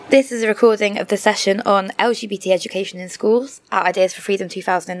This is a recording of the session on LGBT education in schools at Ideas for Freedom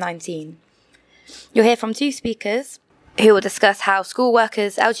 2019. You'll hear from two speakers who will discuss how school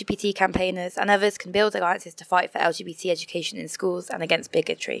workers, LGBT campaigners and others can build alliances to fight for LGBT education in schools and against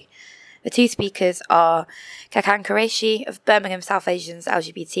bigotry. The two speakers are Kakan Qureshi of Birmingham South Asians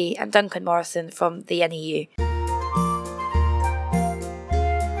LGBT and Duncan Morrison from the NEU.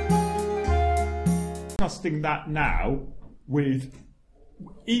 Discussing that now with,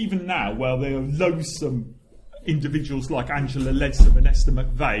 even now, while there are loathsome individuals like Angela Leadsom and Esther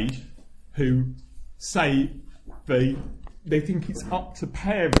McVeigh who say they think it's up to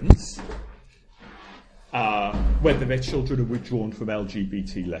parents whether their children are withdrawn from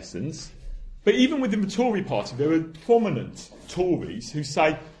LGBT lessons. But even within the Tory party, there are prominent Tories who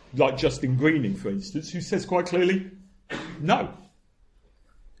say, like Justin Greening, for instance, who says quite clearly, no,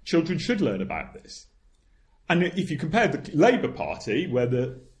 children should learn about this. And if you compare the Labour Party, where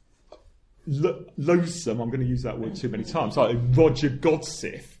the loathsome, I'm going to use that word too many times, like Roger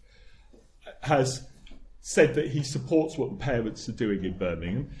Godsiff has said that he supports what the parents are doing in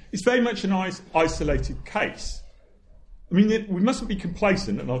Birmingham, it's very much an isolated case. I mean, we mustn't be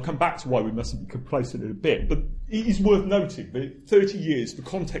complacent, and I'll come back to why we mustn't be complacent in a bit, but it is worth noting that in 30 years the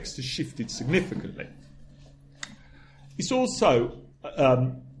context has shifted significantly. It's also...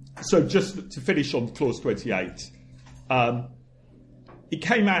 So just to finish on Clause 28, it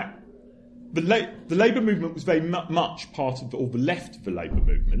came out, the Labour movement was very much part of, or the left of the Labour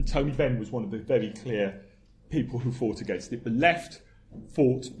movement. Tony Benn was one of the very clear people who fought against it. The left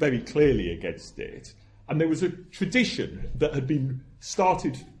fought very clearly against it. And there was a tradition that had been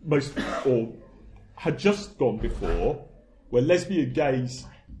started or had just gone before, where lesbian gays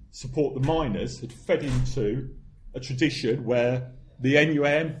support the minors, had fed into a tradition where the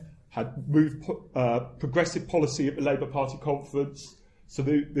NUM had moved progressive policy at the Labour Party conference. So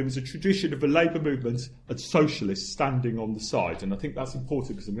there was a tradition of the Labour movement and socialists standing on the side. And I think that's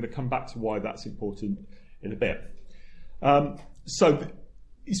important because I'm going to come back to why that's important in a bit.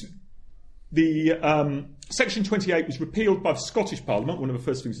 Section 28 was repealed by the Scottish Parliament, one of the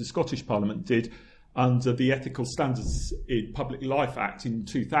first things the Scottish Parliament did, under the Ethical Standards in Public Life Act in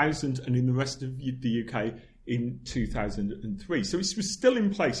 2000, and in the rest of the UK in 2003. So it was still in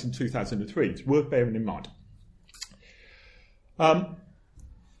place in 2003. It's worth bearing in mind.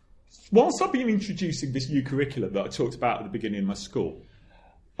 Whilst I've been introducing this new curriculum that I talked about at the beginning of my school,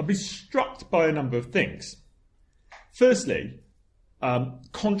 I've been struck by a number of things. Firstly,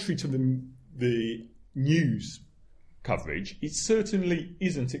 contrary to the news coverage, it certainly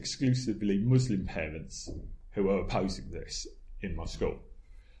isn't exclusively Muslim parents who are opposing this in my school.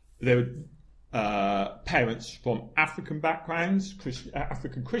 There are parents from African backgrounds,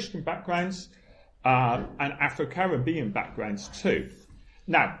 African Christian backgrounds, and Afro-Caribbean backgrounds too.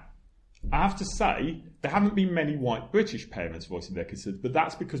 Now, I have to say, there haven't been many white British parents voicing their concerns, but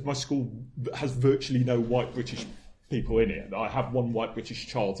that's because my school has virtually no white British people in it. I have one white British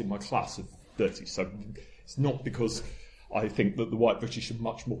child in my class of 30, so it's not because I think that the white British are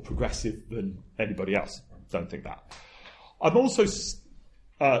much more progressive than anybody else. Don't think that. I'm also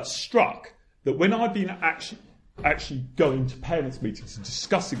struck that when I've been actually going to parents' meetings and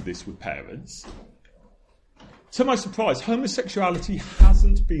discussing this with parents, to my surprise, homosexuality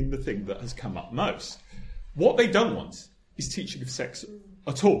hasn't been the thing that has come up most. What they don't want is teaching of sex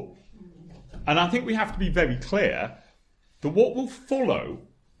at all. And I think we have to be very clear that what will follow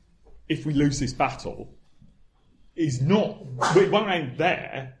if we lose this battle is not, it won't end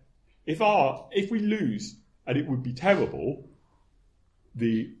there. If we lose, and it would be terrible,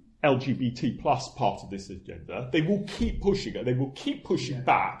 the LGBT plus part of this agenda, they will keep pushing it, they will keep pushing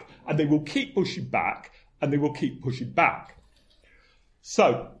back, and they will keep pushing back, and they will keep pushing back.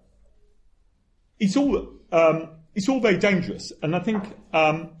 So, it's all very dangerous, and I think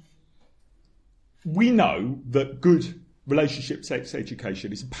we know that good relationship sex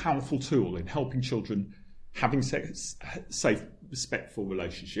education is a powerful tool in helping children having safe, respectful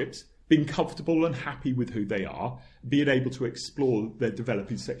relationships, being comfortable and happy with who they are, being able to explore their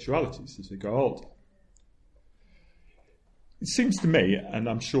developing sexualities as they grow older. It seems to me, and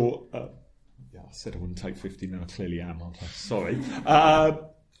I'm sure, I said I wouldn't take 50, now I clearly am, aren't I? Sorry.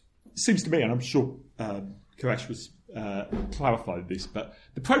 It seems to me, and I'm sure Qureshi was clarified this, but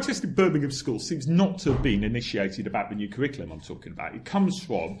the protest in Birmingham schools seems not to have been initiated about the new curriculum I'm talking about. It comes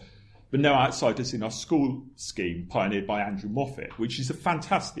from the No Outsiders in Our School scheme pioneered by Andrew Moffat, which is a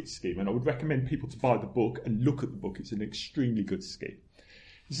fantastic scheme, and I would recommend people to buy the book and look at the book. It's an extremely good scheme.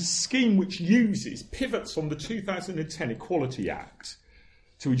 It's a scheme which pivots on the 2010 Equality Act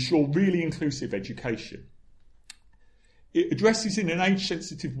to ensure really inclusive education. it addresses in an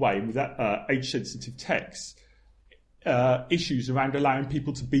age-sensitive way, with age-sensitive text, issues around allowing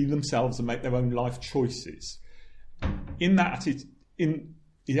people to be themselves and make their own life choices. In that, it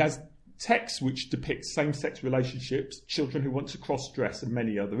has text which depicts same-sex relationships, children who want to cross-dress, and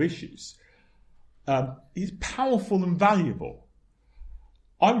many other issues. It's powerful and valuable.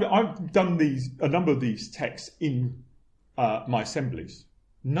 I've done a number of these texts in my assemblies.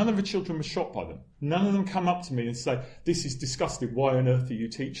 None of the children were shocked by them. None of them come up to me and say, "This is disgusting. Why on earth are you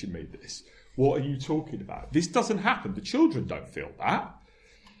teaching me this? What are you talking about?" This doesn't happen. The children don't feel that.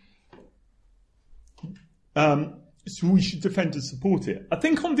 So we should defend and support it. I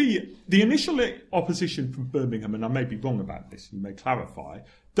think on the initial opposition from Birmingham, and I may be wrong about this, you may clarify,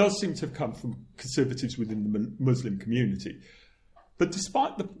 does seem to have come from conservatives within the Muslim community. But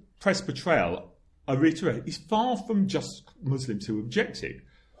despite the press portrayal, I reiterate, it's far from just Muslims who are objecting.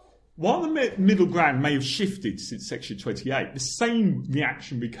 While the middle ground may have shifted since Section 28, the same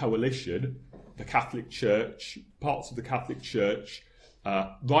reactionary coalition, the Catholic Church, parts of the Catholic Church,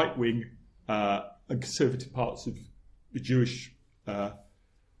 right-wing and conservative parts of the Jewish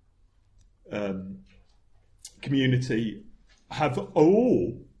community, are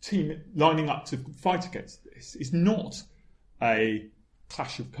all lining up to fight against this. It's not a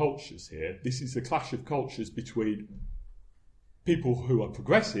clash of cultures here. This is a clash of cultures between people who are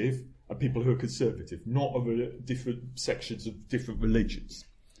progressive and people who are conservative, not of different sections of different religions.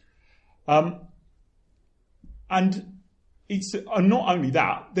 And it's not only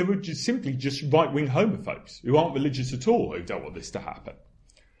that, there were simply just right-wing homophobes who aren't religious at all who don't want this to happen.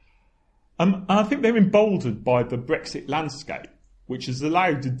 And I think they're emboldened by the Brexit landscape, which has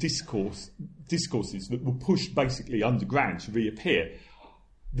allowed the discourses that were pushed basically underground to reappear.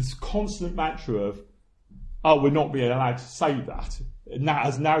 This constant mantra of, "Oh, we're not being allowed to say that,"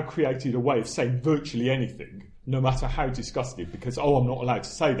 has now created a way of saying virtually anything, no matter how disgusting, because, I'm not allowed to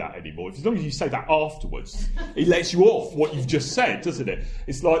say that anymore. As long as you say that afterwards, it lets you off what you've just said, doesn't it?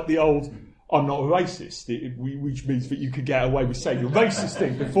 It's like the old, "I'm not a racist," which means that you could get away with saying a racist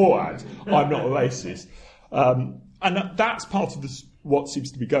thing beforehand. "I'm not a racist." And that's part of what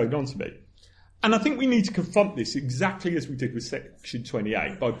seems to be going on to me. And I think we need to confront this exactly as we did with Section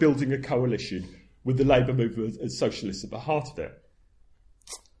 28, by building a coalition with the Labour movement and socialists at the heart of it.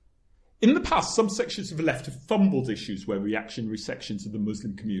 In the past, some sections of the left have fumbled issues where reactionary sections of the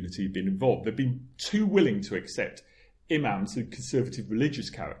Muslim community have been involved. They've been too willing to accept imams and conservative religious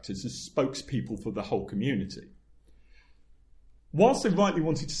characters as spokespeople for the whole community. Whilst they rightly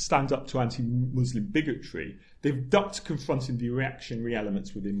wanted to stand up to anti-Muslim bigotry, they've ducked confronting the reactionary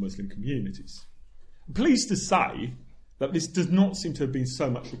elements within Muslim communities. I'm pleased to say that this does not seem to have been so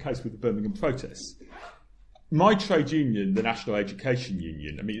much the case with the Birmingham protests. My trade union, the National Education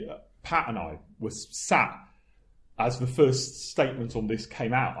Union, Pat and I were sat as the first statement on this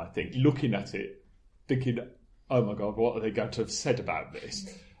came out, I think, looking at it, thinking, "Oh my God, what are they going to have said about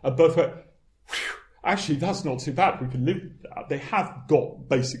this?" And both went, "Actually, that's not too bad. We can live with that." They have got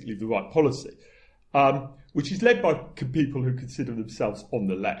basically the right policy, which is led by people who consider themselves on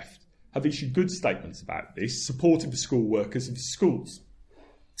the left, have issued good statements about this, supporting the school workers and the schools.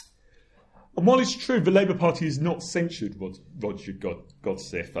 And while it's true the Labour Party has not censured Roger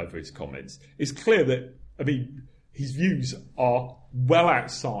Godsiff over his comments, it's clear that, his views are well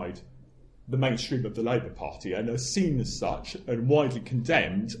outside the mainstream of the Labour Party and are seen as such and widely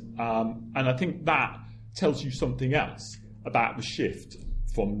condemned. And I think that tells you something else about the shift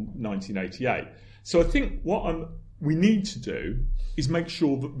from 1988. So I think what we need to do is make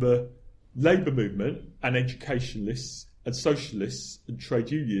sure that the Labour movement and educationalists and socialists and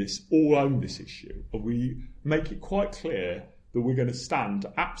trade unionists all own this issue, and we make it quite clear that we're going to stand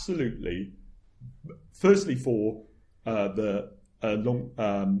absolutely, firstly for no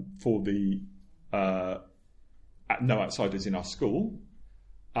outsiders in our school.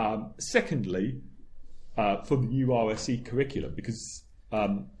 Secondly, for the new RSE curriculum, because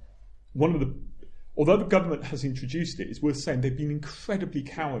although the government has introduced it, it's worth saying they've been incredibly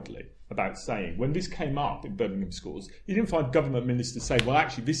cowardly about saying, when this came up in Birmingham schools, you didn't find government ministers saying, "Well,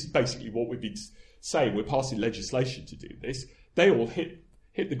 actually, this is basically what we've been saying, we're passing legislation to do this." They all hit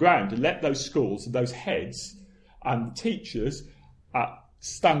the ground and let those schools and those heads and the teachers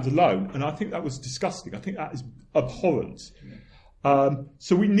stand alone. And I think that was disgusting. I think that is abhorrent.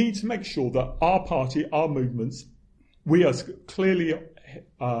 So we need to make sure that our party, our movements, we are clearly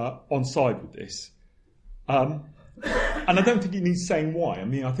on side with this. And I don't think it needs saying why.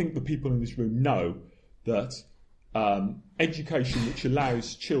 I think the people in this room know that education which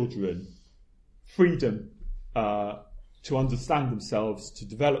allows children freedom to understand themselves, to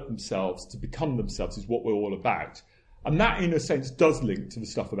develop themselves, to become themselves is what we're all about. And that, in a sense, does link to the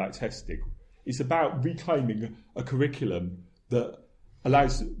stuff about testing. It's about reclaiming a curriculum that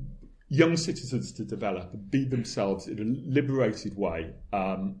allows young citizens to develop and be themselves in a liberated way.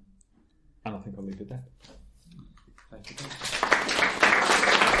 And I think I'll leave it there. Thank you.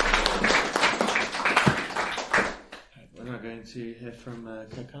 We're now going to hear from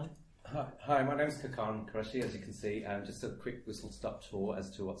Kakan. Hi, my name is Kakan Qureshi, as you can see. Just a quick whistle-stop tour as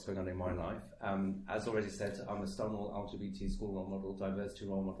to what's going on in my life. As already said, I'm a Stonewall LGBT school role model, diversity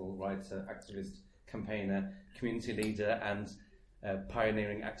role model, writer, activist, campaigner, community leader, and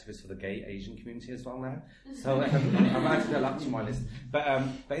pioneering activist for the gay Asian community as well now. So I'm adding a lot to my list. But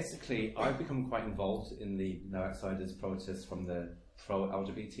basically, I've become quite involved in the No Outsiders protests from the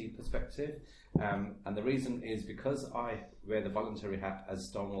pro-LGBT perspective. And the reason is because I wear the voluntary hat as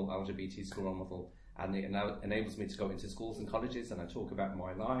Stonewall LGBT school role model, and it enables me to go into schools and colleges and I talk about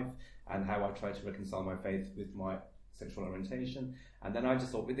my life and how I try to reconcile my faith with my sexual orientation. And then I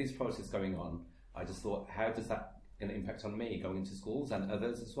just thought, with these protests going on, I just thought, how does that impact on me going into schools and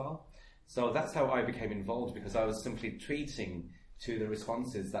others as well? So that's how I became involved, because I was simply tweeting to the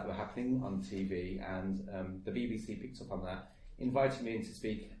responses that were happening on TV, and the BBC picked up on that, invited me in to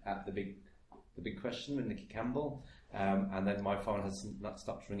speak at the big question with Nikki Campbell, and then my phone has not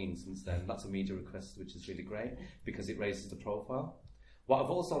stopped ringing since then. Lots of media requests, which is really great because it raises the profile. What I've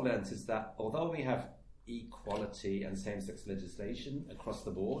also learned is that although we have equality and same-sex legislation across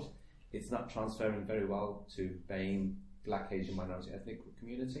the board, it's not transferring very well to BAME, Black, Asian, minority ethnic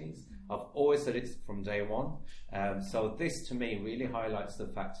communities. I've always said it from day one. So this to me really highlights the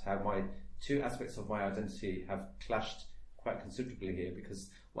fact how my two aspects of my identity have clashed quite considerably here, because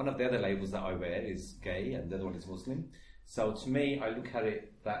one of the other labels that I wear is gay and the other one is Muslim. So to me, I look at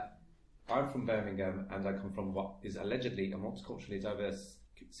it that I'm from Birmingham and I come from what is allegedly a multiculturally diverse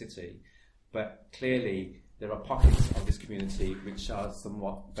city, but clearly there are pockets of this community which are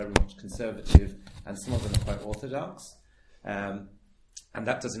somewhat very much conservative, and some of them are quite orthodox. And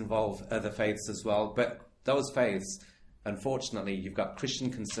that does involve other faiths as well. But those faiths, unfortunately, you've got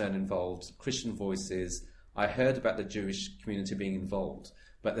Christian concern involved, Christian voices. I heard about the Jewish community being involved,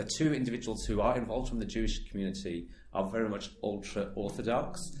 but the two individuals who are involved from the Jewish community are very much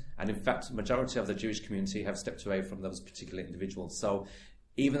ultra-orthodox. And in fact, the majority of the Jewish community have stepped away from those particular individuals. So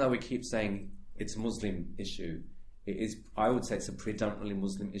even though we keep saying it's a Muslim issue, it is, I would say it's a predominantly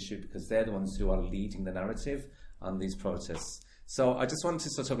Muslim issue, because they're the ones who are leading the narrative on these protests. So I just wanted to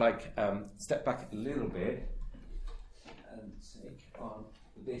sort of like step back a little bit and take on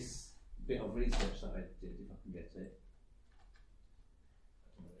this bit of research that I did, if I can get it.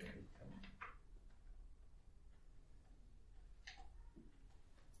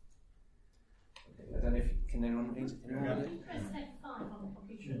 Okay, I don't know if can anyone read it? Press F5 on the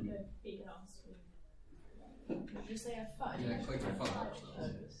computer and go bigger on screen. Did you say F5? Yeah, click F5.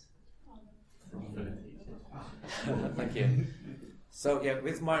 Thank you. So yeah,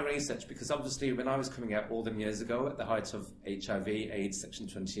 with my research, because obviously when I was coming out all them years ago at the height of HIV, AIDS, Section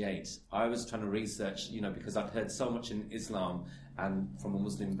 28, I was trying to research, because I'd heard so much in Islam and from a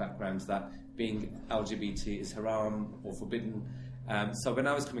Muslim background that being LGBT is haram or forbidden. So when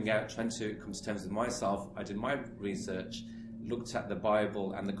I was coming out, trying to come to terms with myself, I did my research, looked at the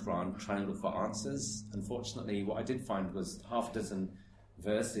Bible and the Quran, trying to look for answers. Unfortunately, what I did find was half a dozen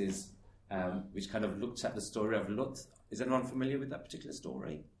verses which kind of looked at the story of Lut. Is anyone familiar with that particular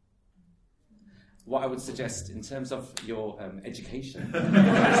story? What I would suggest in terms of your education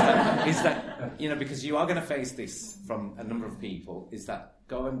is that, because you are going to face this from a number of people, is that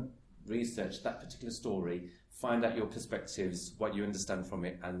go and research that particular story, find out your perspectives, what you understand from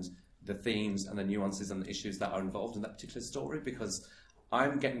it, and the themes and the nuances and the issues that are involved in that particular story, because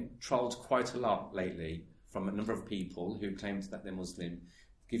I'm getting trolled quite a lot lately from a number of people who claim that they're Muslim,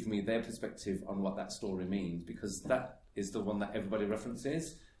 give me their perspective on what that story means, because that is the one that everybody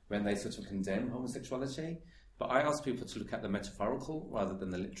references when they sort of condemn homosexuality. But I ask people to look at the metaphorical rather than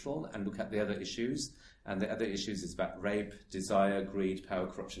the literal, and look at the other issues. And the other issues is about rape, desire, greed, power,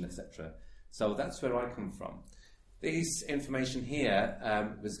 corruption, etc. So that's where I come from. This information here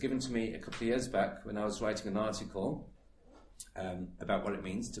was given to me a couple of years back when I was writing an article about what it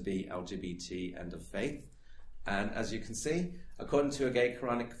means to be LGBT and of faith. And as you can see, according to a gay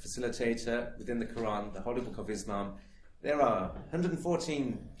Quranic facilitator within the Quran, the Holy Book of Islam, there are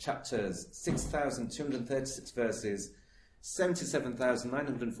 114 chapters, 6,236 verses,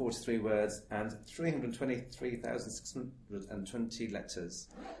 77,943 words, and 323,620 letters.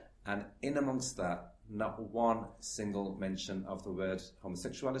 And in amongst that, not one single mention of the word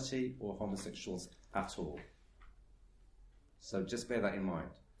homosexuality or homosexuals at all. So just bear that in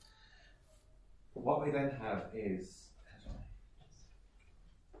mind. What we then have is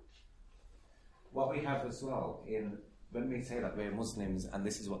what we have as well, when we say that we're Muslims and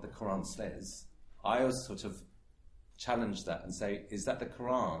this is what the Quran says, I always sort of challenge that and say, is that the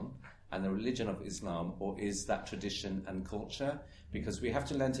Quran and the religion of Islam, or is that tradition and culture? Because we have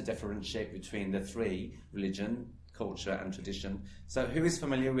to learn to differentiate between the three: religion, culture, and tradition. So who is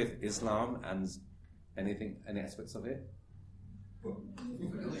familiar with Islam and any aspects of it?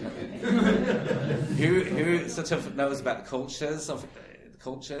 who sort of knows about cultures,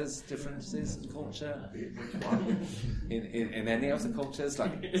 differences in culture? In any of the cultures,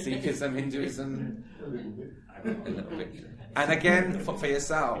 like Sikhism, Hinduism? A little bit. And again, for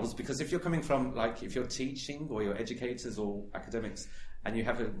yourselves, because if you're coming from, like, if you're teaching or you're educators or academics, and you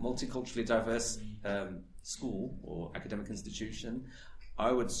have a multiculturally diverse school or academic institution,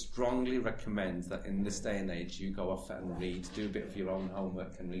 I would strongly recommend that in this day and age you go off and read, do a bit of your own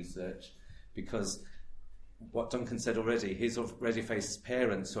homework and research, because what Duncan said already, he's already faced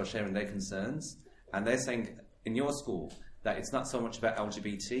parents who are sharing their concerns, and they're saying in your school that it's not so much about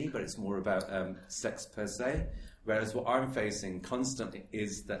LGBT, but it's more about sex per se, whereas what I'm facing constantly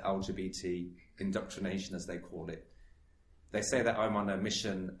is the LGBT indoctrination, as they call it. They say that I'm on a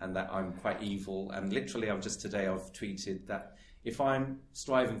mission and that I'm quite evil, and literally I've tweeted that if I'm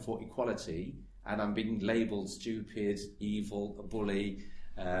striving for equality and I'm being labelled stupid, evil, a bully,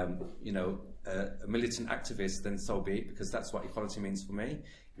 a militant activist, then so be it, because that's what equality means for me.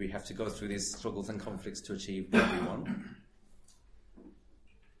 We have to go through these struggles and conflicts to achieve what we want.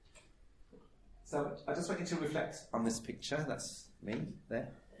 So I just want you to reflect on this picture. That's me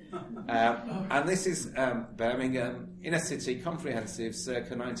there. And this is Birmingham, inner city, comprehensive,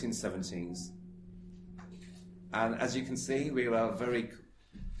 circa 1970s. And as you can see, we were very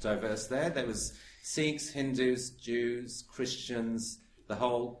diverse there. There was Sikhs, Hindus, Jews, Christians, the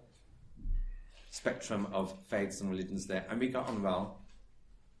whole spectrum of faiths and religions there. And we got on well.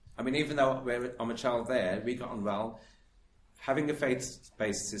 I mean, even though I'm a child there, we got on well. Having a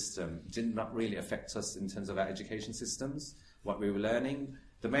faith-based system did not really affect us in terms of our education systems, what we were learning.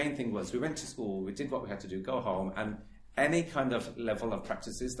 The main thing was we went to school, we did what we had to do, go home, and any kind of level of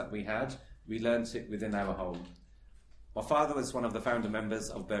practices that we had, we learnt it within our home. My father was one of the founder members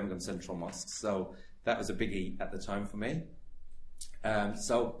of Birmingham Central Mosque, so that was a biggie at the time for me.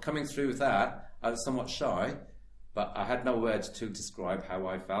 So coming through that, I was somewhat shy, but I had no words to describe how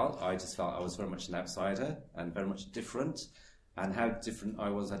I felt. I just felt I was very much an outsider and very much different. And how different I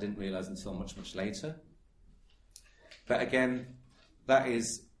was, I didn't realise until much, much later. But again, that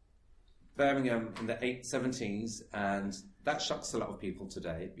is Birmingham in the 70s, and that shocks a lot of people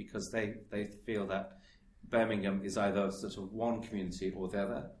today, because they feel that Birmingham is either sort of one community or the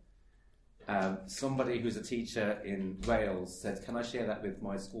other. Somebody who's a teacher in Wales said, "Can I share that with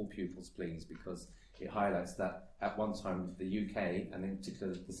my school pupils, please?" Because it highlights that at one time the UK, and in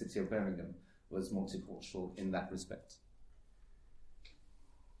particular the city of Birmingham, was multicultural in that respect.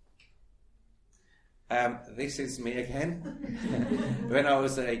 This is me again. When I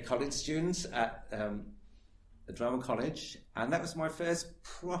was a college student at a drama college, and that was my first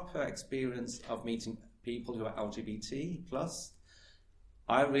proper experience of meeting people who are LGBT+.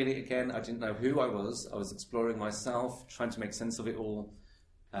 I didn't know who I was. I was exploring myself, trying to make sense of it all,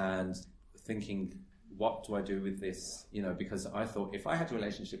 and thinking, what do I do with this? Because I thought if I had a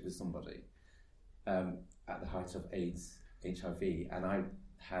relationship with somebody at the height of AIDS, HIV, and I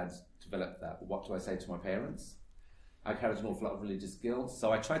had developed that, what do I say to my parents? I carried an awful lot of religious guilt,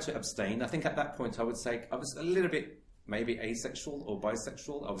 so I tried to abstain. I think at that point I would say I was a little bit maybe asexual or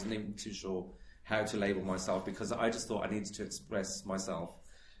bisexual. I wasn't even too sure how to label myself, because I just thought I needed to express myself.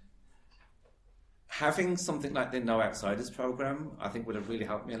 Having something like the No Outsiders program, I think would have really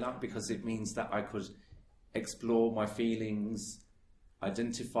helped me a lot, because it means that I could explore my feelings,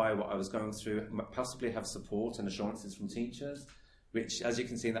 identify what I was going through, possibly have support and assurances from teachers, which, as you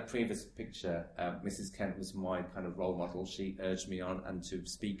can see in that previous picture, Mrs. Kent was my kind of role model. She urged me on and to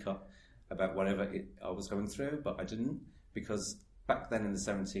speak up about whatever I was going through, but I didn't, because back then in the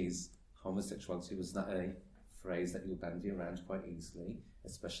 70s, homosexuality was not a phrase that you bandy around quite easily,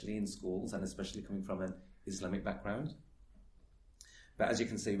 especially in schools and especially coming from an Islamic background. But as you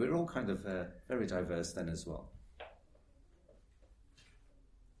can see, we're all kind of very diverse then as well.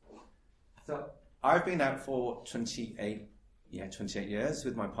 So I've been out for 28 years,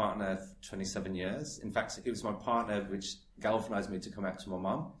 with my partner 27 years. In fact, it was my partner which galvanised me to come out to my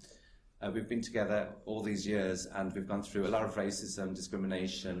mum. We've been together all these years, and we've gone through a lot of racism,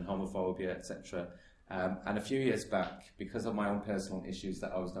 discrimination, homophobia, etc. And a few years back, because of my own personal issues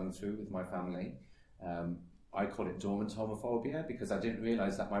that I was going through with my family, I call it dormant homophobia, because I didn't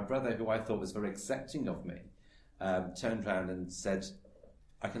realise that my brother, who I thought was very accepting of me, turned around and said,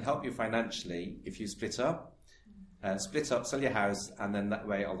 I can help you financially if you split up, sell your house, and then that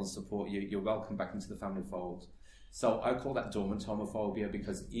way I will support you. You're welcome back into the family fold. So I call that dormant homophobia,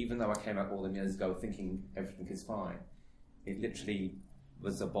 because even though I came out all them years ago thinking everything is fine, it literally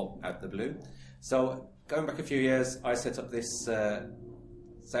was a bolt out the blue. So going back a few years, I set up this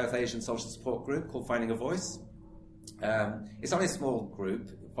South Asian social support group called Finding a Voice. It's only a small group,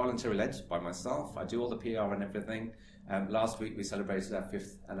 volunteer led by myself. I do all the PR and everything. Last week we celebrated our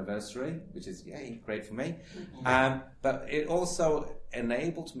 5th anniversary, which is great for me. But it also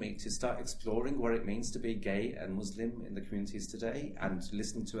enabled me to start exploring what it means to be gay and Muslim in the communities today, and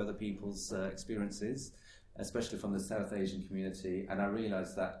listening to other people's experiences, especially from the South Asian community. And I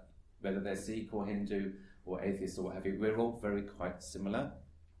realised that whether they're Sikh or Hindu or atheist or what have you, we're all very quite similar.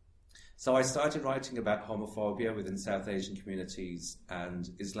 So I started writing about homophobia within South Asian communities and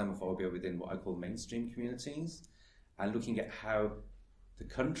Islamophobia within what I call mainstream communities, and looking at how the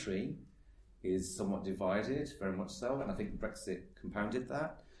country is somewhat divided, very much so, and I think Brexit compounded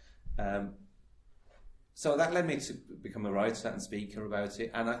that. So that led me to become a writer and speaker about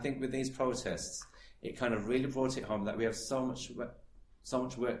it, and I think with these protests, it kind of really brought it home that we have so much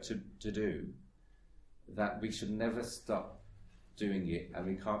work to do, that we should never stop doing it, and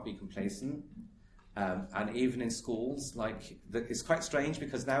we can't be complacent. And even in schools, it's quite strange,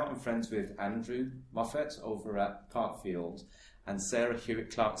 because now I'm friends with Andrew Moffat over at Parkfield and Sarah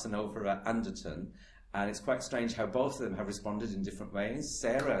Hewitt-Clarkson over at Anderton, and it's quite strange how both of them have responded in different ways.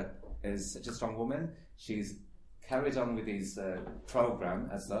 Sarah is such a strong woman. She's carried on with his programme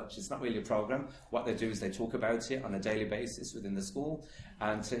as such. It's not really a programme. What they do is they talk about it on a daily basis within the school,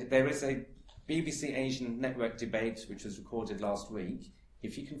 and there is a BBC Asian Network debate which was recorded last week.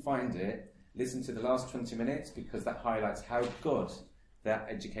 If you can find it, listen to the last 20 minutes, because that highlights how good that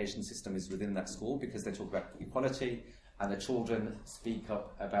education system is within that school, because they talk about equality and the children speak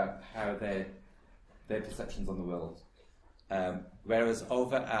up about how their perceptions on the world. Whereas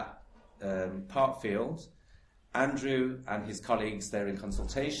over at Parkfield, Andrew and his colleagues, they're in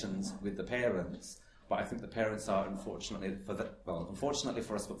consultations with the parents, but I think the parents are, unfortunately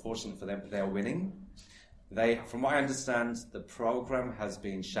for us, but fortunately for them, they are winning. From what I understand, the programme has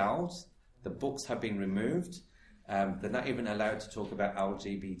been shelved, the books have been removed, they're not even allowed to talk about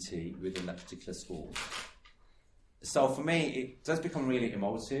LGBT within that particular school. So for me, it does become really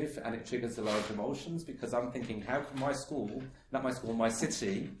emotive, and it triggers a lot of emotions, because I'm thinking, how can my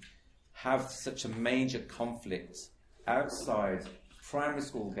city, have such a major conflict outside primary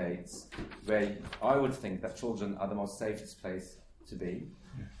school gates, where I would think that children are the most safest place to be,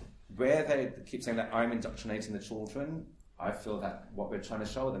 where they keep saying that I'm indoctrinating the children. I feel that what we're trying to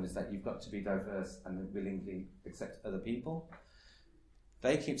show them is that you've got to be diverse and willingly accept other people.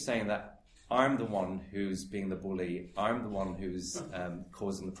 They keep saying that I'm the one who's being the bully, I'm the one who's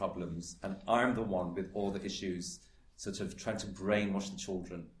causing the problems, and I'm the one with all the issues, sort of trying to brainwash the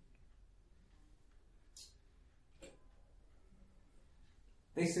children.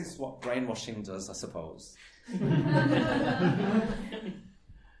 This is what brainwashing does, I suppose.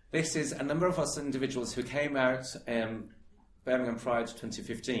 This is a number of us individuals who came out Birmingham Pride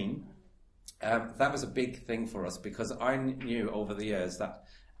 2015. That was a big thing for us, because I knew over the years that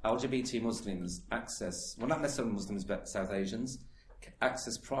LGBT Muslims access, well, not necessarily Muslims, but South Asians,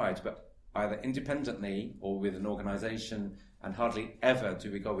 access Pride, but either independently or with an organisation, and hardly ever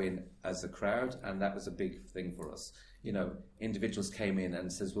do we go in as a crowd, and that was a big thing for us. You know, individuals came in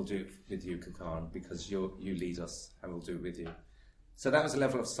and says, we'll do it with you, Kakan, because you lead us, and we'll do it with you. So that was a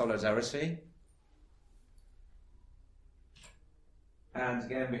level of solidarity. And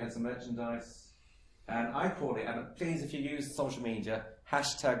again, we had some merchandise. And I call it, and please, if you use social media,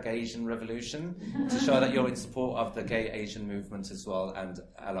 #AsianRevolution, to show that you're in support of the gay Asian movement as well, and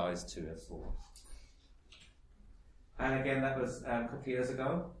allies too as well. And again, that was a couple of years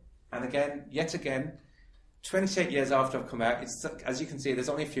ago. And again, yet again, 28 years after I've come out, as you can see, there's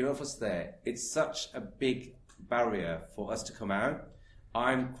only a few of us there. It's such a big barrier for us to come out.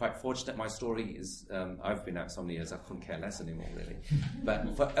 I'm quite fortunate. My story is, I've been out so many years, I couldn't care less anymore, really.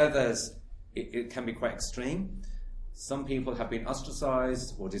 But for others, it can be quite extreme. Some people have been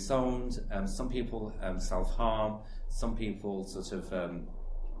ostracised or disowned. Some people self-harm. Some people sort of,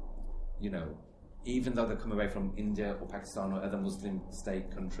 even though they come away from India or Pakistan or other Muslim state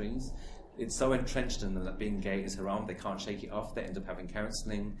countries, it's so entrenched in them that being gay is haram. They can't shake it off. They end up having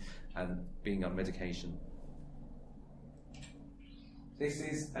counselling and being on medication. This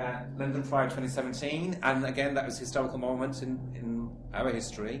is London Pride 2017, and again, that was a historical moment in our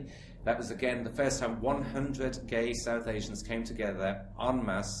history. That was, again, the first time 100 gay South Asians came together en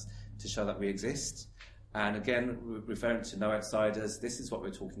masse to show that we exist. And again, referring to No Outsiders, this is what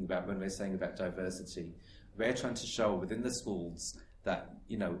we're talking about when we're saying about diversity. We're trying to show within the schools that,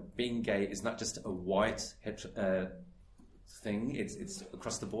 you know, being gay is not just a white thing, it's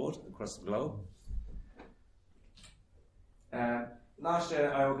across the board, across the globe. Last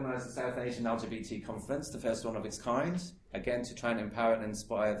year, I organised the South Asian LGBT Conference, the first one of its kind, again to try and empower and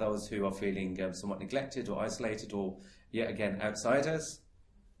inspire those who are feeling somewhat neglected or isolated or, yet again, outsiders.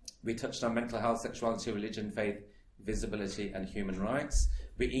 We touched on mental health, sexuality, religion, faith, visibility and human rights.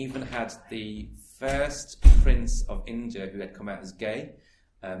 We even had the first Prince of India who had come out as gay,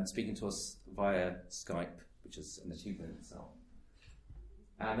 speaking to us via Skype, which is an achievement in itself.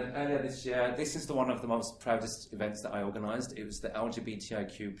 And then earlier this year, this is one of the most proudest events that I organised. It was the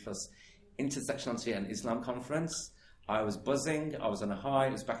LGBTIQ plus Intersectionality and Islam Conference. I was buzzing, I was on a high,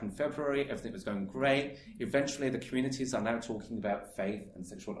 it was back in February, everything was going great. Eventually the communities are now talking about faith and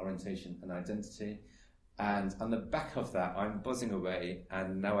sexual orientation and identity. And on the back of that, I'm buzzing away,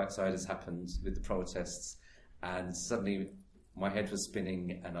 and No Outsiders happened with the protests, and suddenly my head was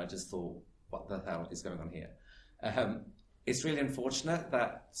spinning, and I just thought, what the hell is going on here? It's really unfortunate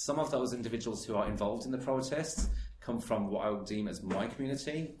that some of those individuals who are involved in the protests come from what I would deem as my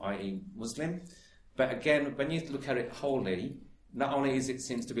community, i.e. Muslim. But again, when you look at it wholly, not only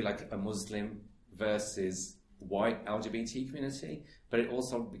seems to be like a Muslim versus white LGBT community, but it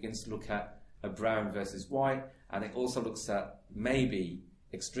also begins to look at a brown versus white, and it also looks at maybe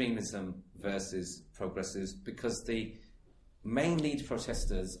extremism versus progressives, because the main lead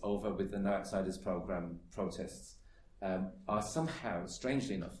protesters over with the No Outsiders programme protests are somehow,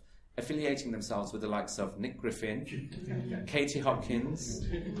 strangely enough, affiliating themselves with the likes of Nick Griffin, Katie Hopkins,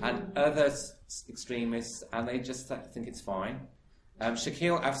 and other extremists, and they just think it's fine.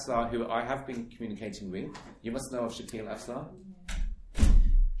 Shakil Afsar, who I have been communicating with, you must know of Shakil Afsar.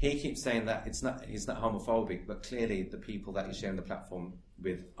 He keeps saying that he's not homophobic, but clearly the people that he's sharing the platform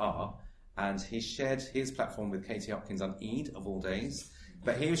with are. And he shared his platform with Katie Hopkins on Eid of all days,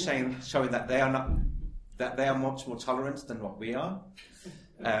 but he was showing that they are much more tolerant than what we are.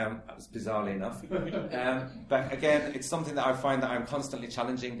 That was bizarrely enough. But again, it's something that I find that I'm constantly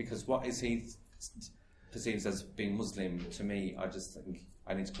challenging, because what is he perceives as being Muslim, to me, I just think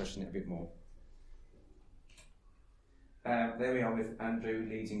I need to question it a bit more. There we are with Andrew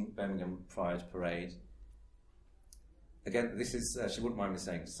leading Birmingham Pride Parade. Again, this is, she wouldn't mind me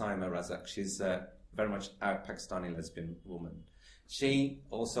saying, Saima Razak. She's very much a Pakistani lesbian woman. She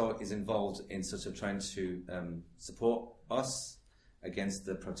also is involved in sort of trying to support us against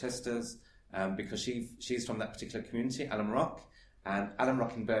the protesters, because she's from that particular community, Alum Rock, and Alum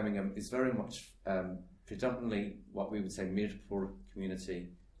Rock in Birmingham is very much predominantly what we would say Mirpur community.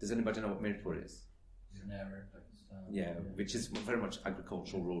 Does anybody know what Mirpur is? It's an area of Pakistan. Yeah, which is very much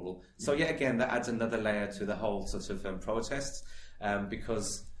agricultural, rural. So yet again, that adds another layer to the whole sort of protests,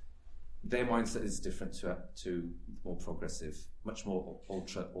 because their mindset is different to more progressive, much more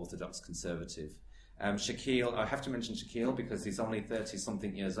ultra-orthodox conservative. Shakil, I have to mention Shakil because he's only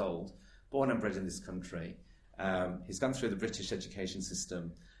 30-something years old, born and bred in this country. He's gone through the British education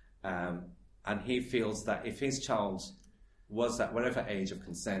system, and he feels that if his child was at whatever age of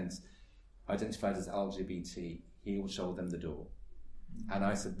consent identified as LGBT, he will show them the door. And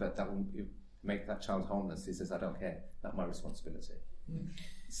I said, but that will make that child homeless. He says, I don't care, not my responsibility.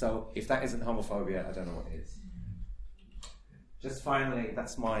 So if that isn't homophobia, I don't know what is. Just finally,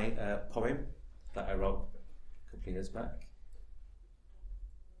 that's my poem that I wrote a couple of years back.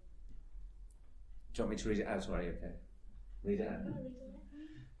 Do you want me to read it out, or are you okay? Read it out.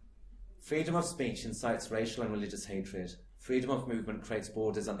 Freedom of speech incites racial and religious hatred. Freedom of movement creates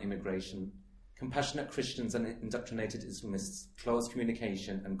borders on immigration. Compassionate Christians and indoctrinated Islamists close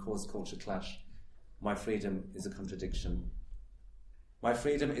communication and cause culture clash. My freedom is a contradiction. My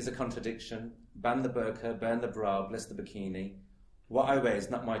freedom is a contradiction. Ban the burqa, burn the bra, bless the bikini. What I wear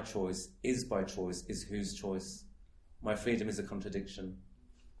is not my choice, is by choice, is whose choice. My freedom is a contradiction.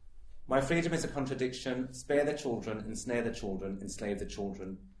 My freedom is a contradiction. Spare the children, ensnare the children, enslave the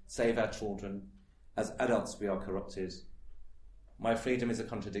children, save our children. As adults we are corrupted. My freedom is a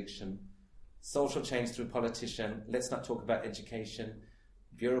contradiction. Social change through politician. Let's not talk about education.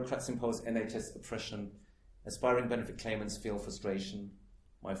 Bureaucrats impose NHS oppression. Aspiring benefit claimants feel frustration.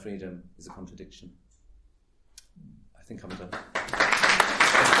 My freedom is a contradiction. I think I'm done.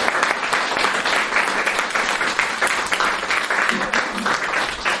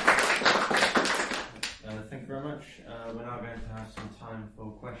 Thank you very much. We're now going to have some time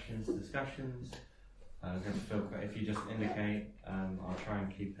for questions, discussions. If you just indicate, I'll try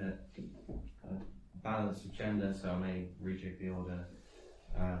and keep it a balanced agenda, so I may rejig the order.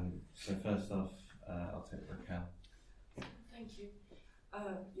 So first off, I'll take Raquel. Thank you.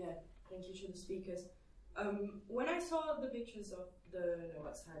 Thank you to the speakers. When I saw the pictures of the No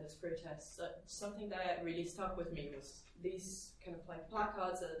Outsiders protests, something that really stuck with me was these kind of like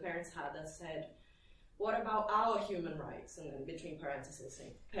placards that the parents had that said, "What about our human rights?" and then between parentheses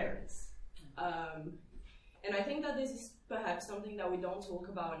saying parents. And I think that this is perhaps something that we don't talk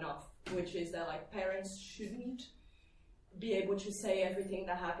about enough, which is that like parents shouldn't be able to say everything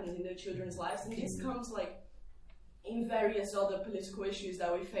that happens in their children's lives, and this comes like in various other political issues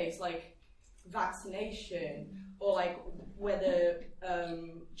that we face, like vaccination, or like whether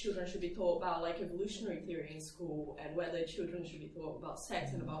children should be taught about like evolutionary theory in school, and whether children should be taught about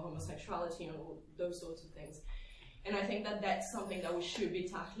sex and about homosexuality and all those sorts of things. And I think that that's something that we should be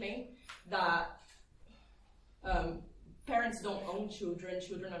tackling, that parents don't own children,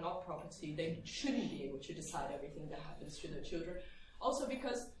 children are not property, they shouldn't be able to decide everything that happens to their children. Also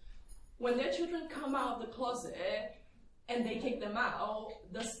because when their children come out of the closet and they take them out,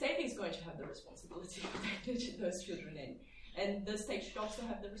 the state is going to have the responsibility of protecting those children in. And the state should also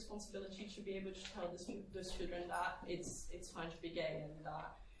have the responsibility to be able to tell those children that it's fine to be gay, and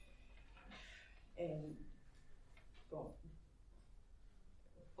that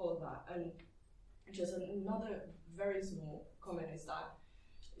all of that. And just another very small comment is that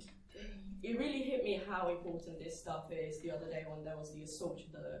it really hit me how important this stuff is the other day when there was the assault to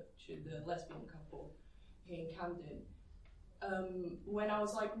the lesbian couple in Camden. When I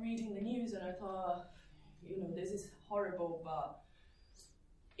was like reading the news, and I thought, this is horrible, but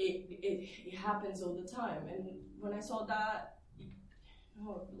it happens all the time. And when I saw that,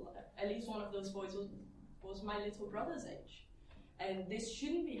 at least one of those boys was my little brother's age. And this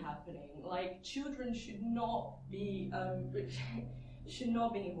shouldn't be happening. Like, children should not be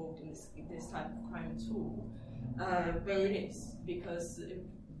involved in this type of crime at all. But it is, because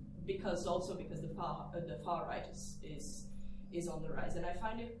the far right is on the rise. And I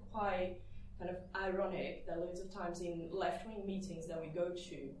find it quite kind of ironic that loads of times in left-wing meetings that we go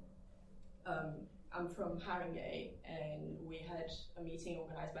to, I'm from Haringey, and we had a meeting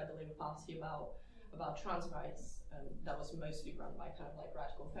organised by the Labour Party about trans rights, that was mostly run by kind of like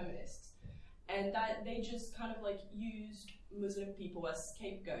radical feminists, and that they just kind of like used Muslim people as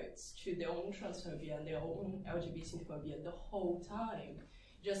scapegoats to their own transphobia and their own LGBT phobia the whole time.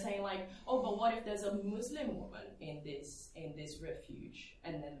 Just saying like, oh, but what if there's a Muslim woman in this refuge,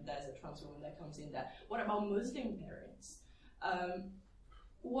 and then there's a trans woman that comes in there? What about Muslim parents?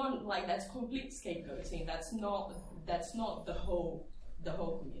 One, like, that's complete scapegoating. That's not the whole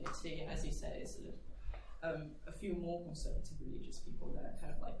community. And as you said, it's a few more conservative religious people that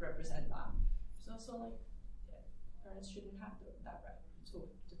kind of like represent that. So also like, parents shouldn't have that right, so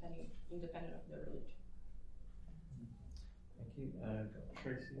independent of their religion. Thank you.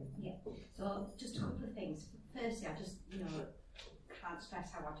 Tracy? Yeah, so just a couple of things. Firstly, I just, can't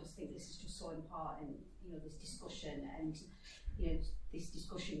stress how I just think this is just so important, this discussion, and, this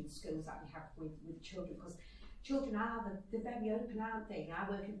discussion in schools that we have with children, because children they're very open, aren't they? I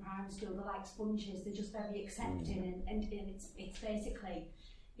work in primary school, they're like sponges, they're just very accepting, and it's basically,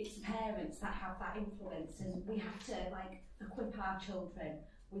 it's parents that have that influence, and we have to like equip our children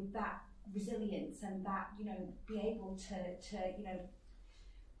with that resilience and that, be able to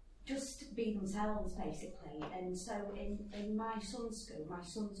just be themselves basically. And so in my son's school, my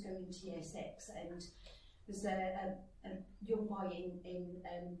son's going to year 6, and there's a young boy in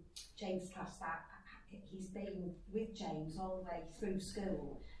James' class that he's been with James all the way through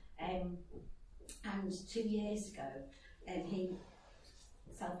school, and 2 years ago he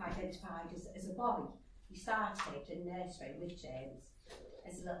self-identified as a boy. He started in nursery with James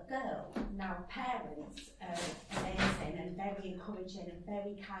as a little girl. Now parents are amazing and very encouraging and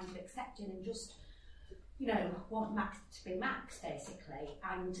very kind of accepting, and just want Max to be Max basically.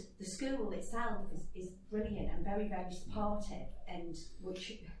 And the school itself is brilliant and very, very supportive, and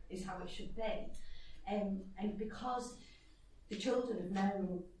which is how it should be. And because the children have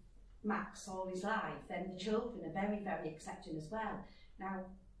known Max all his life, then the children are very, very accepting as well. Now,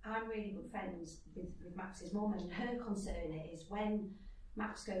 I'm really good friends with Max's mum, and her concern is when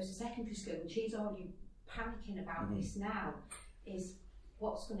Max goes to secondary school, and she's already panicking about this now, is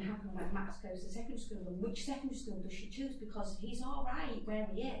what's going to happen when Max goes to secondary school, and which secondary school does she choose? Because he's all right where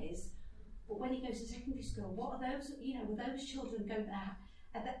he is, but when he goes to secondary school, what are those, are those children going to have,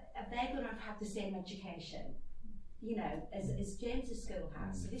 are they going to have had the same education, as James's school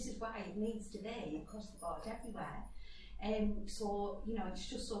has? So this is why it needs to be across the board everywhere. So, it's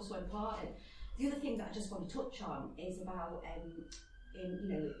just so important. The other thing that I just want to touch on is about,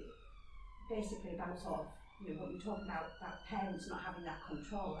 basically about sort of, what you're talking about parents not having that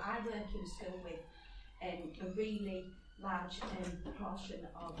control. I work in a school with a really large proportion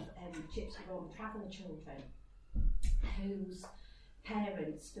of Gypsy Roma traveller children whose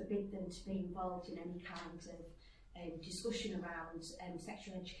parents forbid them to be involved in any kind of discussion around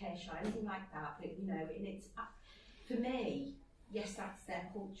sexual education or anything like that. But you know, and it's for me, yes, that's their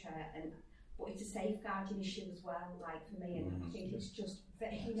culture, but it's a safeguarding issue as well. Like for me, and I think it's just,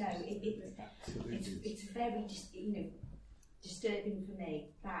 you know, it's very disturbing for me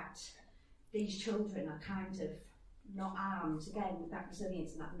that these children are kind of not armed again with that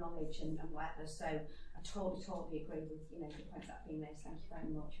resilience and that knowledge and whatever. So I totally agree with the points that have been raised. Thank you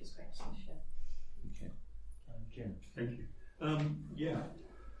very much. It was a great discussion. Okay. Jim. Thank you.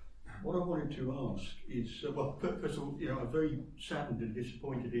 What I wanted to ask is, well, first of all, I'm very saddened and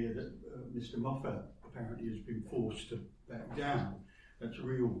disappointed here that Mr. Moffat apparently has been forced to back down. That's a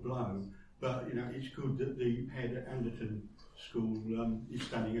real blow. But it's good that the head at Anderton School is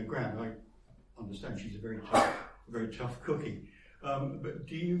standing her ground. I understand she's a very tough cookie. But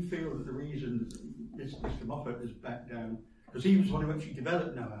do you feel that the reason Mr. Moffat has backed down, because he was the one who actually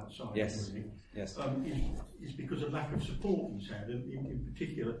developed No Outside, yes, yes, is because of lack of support he's had, and in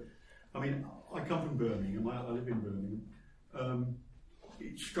particular, I mean, I come from Birmingham, I live in Birmingham.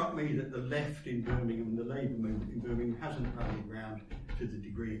 It struck me that the left in Birmingham and the Labour movement in Birmingham hasn't rallied round to the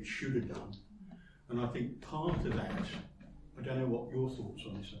degree it should have done. And I think part of that, I don't know what your thoughts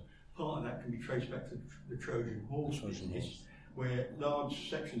on this are, part of that can be traced back to the Trojan horse business, where large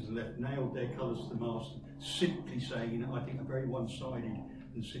sections of the left nailed their colours to the mast, simply saying, I think, a very one-sided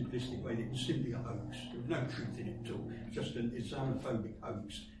and simplistic way that it was simply a hoax. There was no truth in it at all. It's just an Islamophobic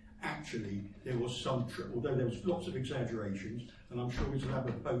hoax. Actually, there was some truth, although there was lots of exaggerations, and I'm sure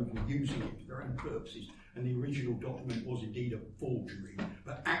Islamophobes were using it for their own purposes, and the original document was indeed a forgery,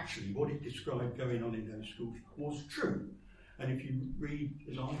 but actually what it described going on in those schools was true. And if you read,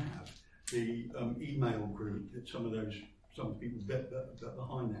 as I have, the email group that some people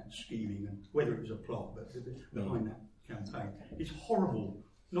behind that scheming, and whether it was a plot, but behind that campaign, it's horrible.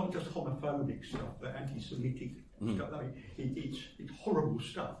 Not just homophobic stuff, but anti-Semitic stuff. I mean, it's horrible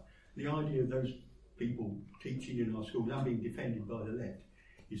stuff. The idea of those people teaching in our schools and being defended by the left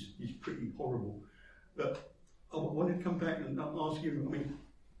is pretty horrible. But I want to come back and ask you, I mean,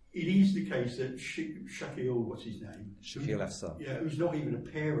 it is the case that Shakil, what's his name? Shakil Afsar. Yeah, who's not even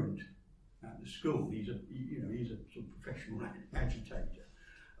a parent at the school. He's a sort of professional agitator.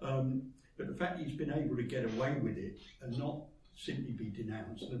 But the fact he's been able to get away with it and not simply be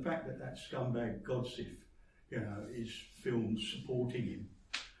denounced, and the fact that scumbag Godsif, is filmed supporting him.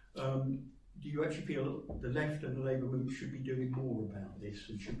 Do you actually feel that the left and the Labour movement should be doing more about this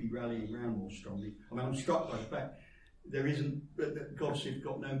and should be rallying around more strongly? I mean, I'm struck by the fact that Godsif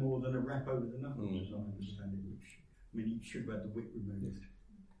got no more than a rap over the knuckles, as I understand it, which, I mean, he should have had the whip removed.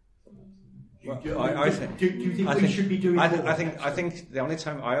 Do you think we should be doing more? I think the only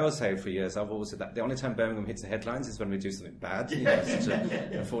time, I always say for years, I've always said that the only time Birmingham hits the headlines is when we do something bad. It's such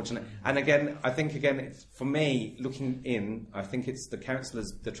unfortunate. And again, I think for me, looking in, I think it's the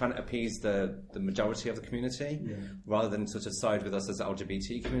councillors, they're trying to appease the majority of the community, rather than sort of side with us as the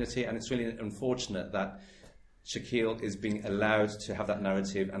LGBT community. And it's really unfortunate that Shakil is being allowed to have that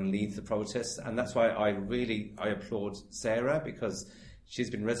narrative and lead the protests. And that's why I applaud Sarah, because she's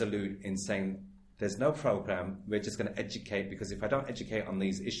been resolute in saying there's no programme, we're just going to educate, because if I don't educate on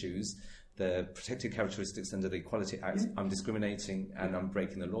these issues, the protected characteristics under the Equality Act, I'm discriminating and I'm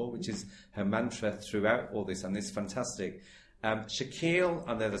breaking the law, which is her mantra throughout all this, and it's fantastic. Shakil,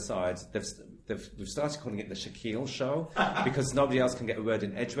 on the other side, we've started calling it the Shakil Show, because nobody else can get a word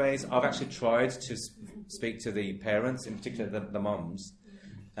in edgeways. I've actually tried to speak to the parents, in particular the mums,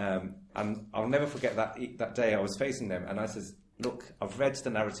 and I'll never forget that day I was facing them, and I says, look, I've read the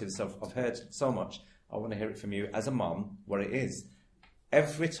narratives, I've heard so much, I want to hear it from you as a mum, what it is.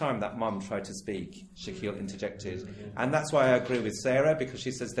 Every time that mum tried to speak, Shakil interjected. And that's why I agree with Sarah, because she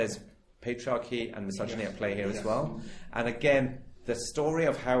says there's patriarchy and misogyny at play here as well. And again, the story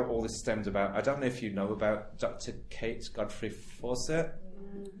of how all this stemmed about, I don't know if you know about Dr. Kate Godfrey Fawcett,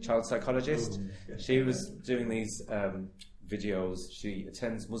 child psychologist. She was doing these videos. She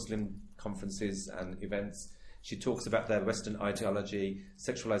attends Muslim conferences and events. She talks about their Western ideology,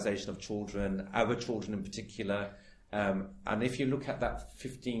 sexualization of children, our children in particular. And if you look at that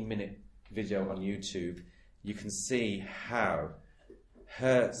 15-minute video on YouTube, you can see how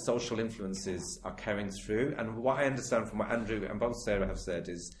her social influences are carrying through. And what I understand from what Andrew and both Sarah have said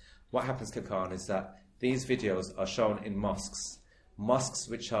is, what happens, Kakan, is that these videos are shown in mosques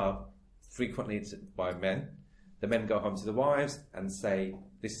which are frequently by men. The men go home to the wives and say,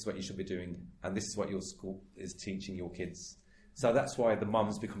 this is what you should be doing, and this is what your school is teaching your kids. So that's why the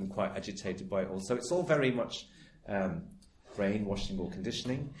mum's becoming quite agitated by it all. So it's all very much brainwashing or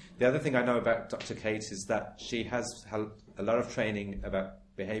conditioning. The other thing I know about Dr. Kate is that she has had a lot of training about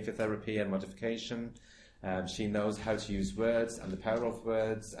behaviour therapy and modification. She knows how to use words and the power of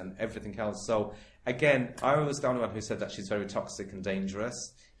words and everything else. So again, I was the only one who said that she's very toxic and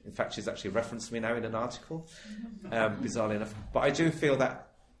dangerous. In fact, she's actually referenced me now in an article, bizarrely enough. But I do feel that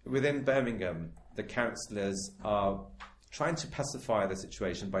within Birmingham, the counsellors are trying to pacify the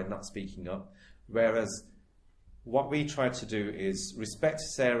situation by not speaking up, whereas what we try to do is respect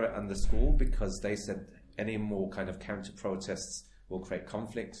Sarah and the school, because they said any more kind of counter-protests will create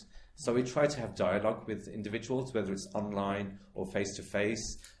conflict. So we try to have dialogue with individuals, whether it's online or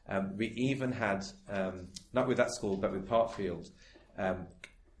face-to-face. We even had, not with that school, but with Parkfield,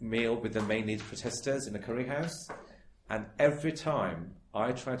 meal with the main needs protesters in a curry house. And every time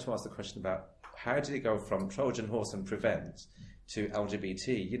I try to ask the question about how did it go from Trojan horse and prevent to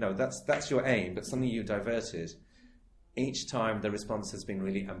LGBT, you know, that's your aim, but suddenly you diverted. Each time the response has been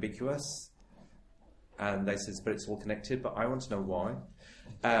really ambiguous, and they says, but it's all connected, but I want to know why.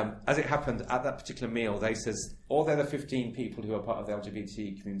 As it happened, at that particular meal, they says, all the other 15 people who are part of the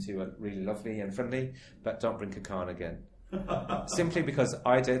LGBT community are really lovely and friendly, but don't bring Kakan again. Simply because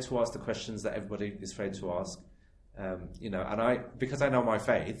I dare to ask the questions that everybody is afraid to ask. You know, and because I know my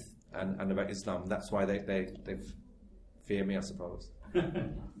faith and about Islam, that's why they fear me, I suppose.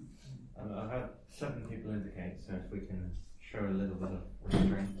 I've had 7 people indicate, so if we can show a little bit of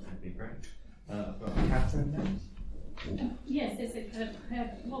restraint, that'd be great. I've got Catherine next. Yes, there's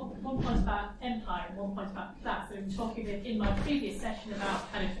one point about empire and one point about class. So I'm talking in my previous session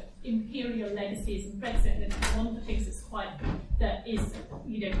about kind of imperial legacies and Brexit, and one of the things that is,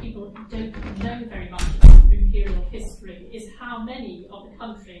 you know, people don't know very much about imperial history is how many of the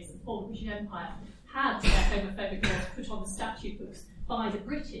countries of the former British Empire had their homophobic laws put on the statute books by the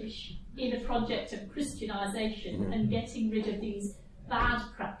British in a project of Christianisation and getting rid of these bad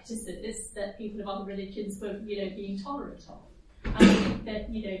practices that people of other religions were, you know, being tolerant of. And I think that,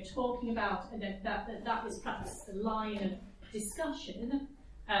 you know, talking about that is perhaps a line of discussion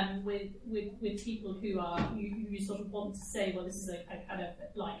with people who are you sort of want to say, well, this is a kind of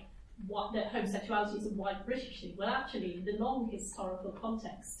like what that homosexuality is a white British thing. Well, actually, in the long historical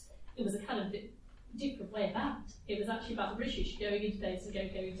context, it was a kind of different way about. It was actually about the British going into days ago,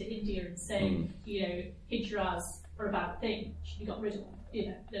 going to India and saying, you know, hijras are a bad thing, should be got rid of. You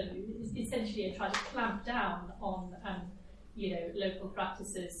know, essentially trying to clamp down on, you know, local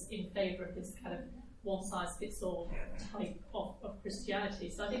practices in favour of this kind of one-size-fits-all type of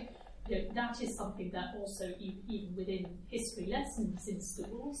Christianity. So I think, you know, that is something that also, even within history lessons in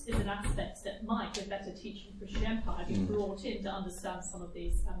schools, is an aspect that might, with better teaching British Empire, be brought in to understand some of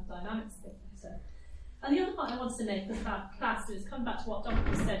these dynamics a bit better. And the other point I wanted to make was about class. It was coming back to what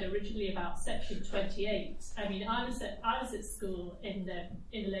Dr. said originally about Section 28. I mean, I was at school in the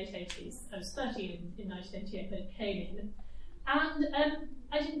late 80s. I was 13 in 1988 when it came in, and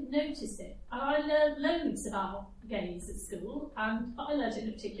I didn't notice it. I learned loads about gays at school, but I learned it in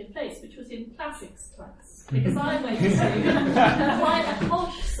a particular place, which was in classics class, because I went to quite a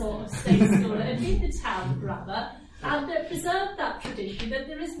posh sort of state school in the town grammar. And preserved that tradition that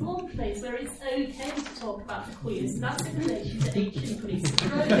there is one place where it's okay to talk about the queers, and that's in relation to ancient Greece and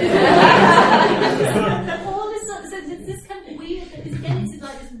Rome. All this sort of sense, it's this kind of weird, again, it's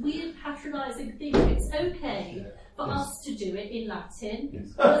like this weird patronising thing. It's okay for us to do it in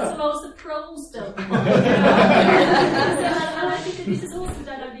Latin, but suppose the pros don't. And I think that this is also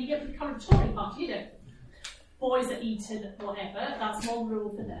dynamic. You get the current Tory party, you know. Boys are eaten, whatever, that's one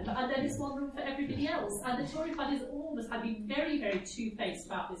rule for them, and then it's one rule for everybody else. And the Tory party has always had been very, very two-faced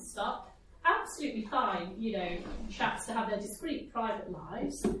about this stuff. Absolutely fine, you know, chaps to have their discreet private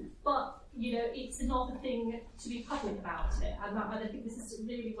lives, but, you know, it's another thing to be public about it. And I think this is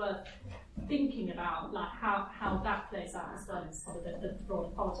really worth thinking about, like, how that plays out as well as some of the broader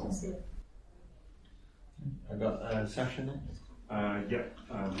politics here. I've got Sasha next.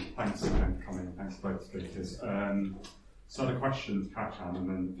 Thanks again for coming, and thanks to both speakers. So the question to Katjan and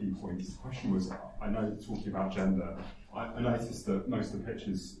then a few points. The question was, I know talking about gender, I noticed that most of the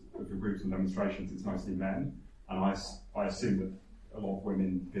pictures of the groups and demonstrations, it's mostly men, and I assume that a lot of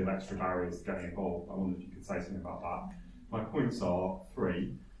women feel extra barriers to getting involved. I wonder if you could say something about that. My points are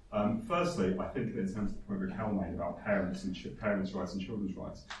 3. Firstly, I think that in terms of the point Raquel made about parents' rights and children's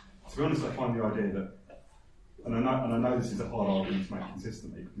rights, to be honest, I find the idea that, and I know this is a hard argument to make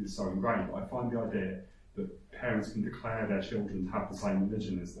consistently because it's so ingrained, but I find the idea that parents can declare their children to have the same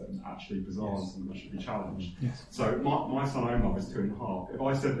religion as them actually bizarre and something that should be challenged. Yes. So my son Omar is 2.5. If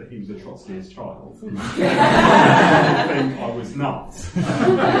I said that he was a Trotskyist child, he would think I was nuts.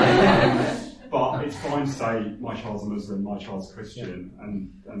 But it's fine to say my child's a Muslim, my child's Christian,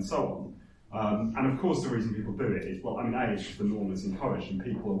 and so on. And of course the reason people do it is, well, I mean, A, it's just the norm that's encouraged, and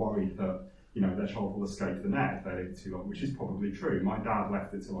people are worried that, you know, their child will escape the net if they leave it too long, which is probably true. My dad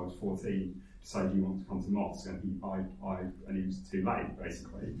left it till I was 14 to say, do you want to come to mosque? And he was too late,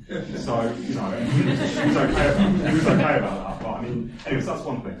 basically. So, you know, he was okay about that. But I mean, anyways, that's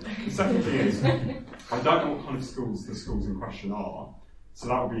one thing. The second thing is, I don't know what kind of schools the schools in question are. So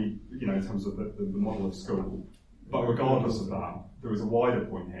that would be, you know, in terms of the model of school. But regardless of that, there is a wider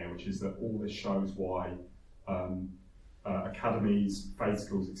point here, which is that all this shows why academies, faith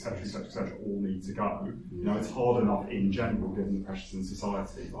schools, etc., all need to go. You know, it's hard enough in general, given the pressures in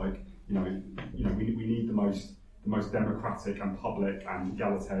society. Like, you know, we need the most democratic and public and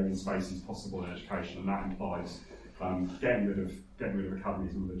egalitarian spaces possible in education, and that implies getting rid of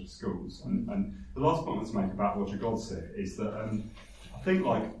academies and religious schools. And the last point I want to make about Roger Goldsmith is that I think,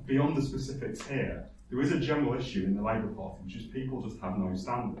 like, beyond the specifics here, there is a general issue in the Labour Party, which is people just have no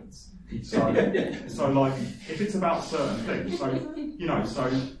standards. So like, if it's about certain things,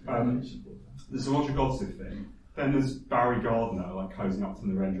 there's the Roger Goldsmith thing, then there's Barry Gardiner, like, cozying up to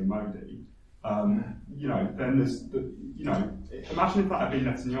Narendra Modi. Then there's imagine if that had been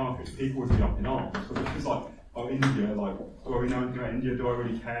Netanyahu, people would be up in arms. But it's like, oh, India, like, do we know anything about India? Do I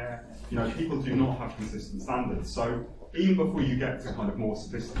really care? You know, people do not have consistent standards. So even before you get to kind of more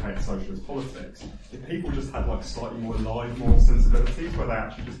sophisticated socialist politics, if people just had like slightly more alive moral sensibilities, where they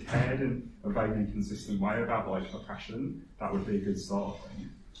actually just cared in a vaguely consistent way about like oppression, that would be a good start, I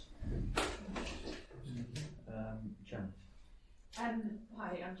think. Jen. Hi,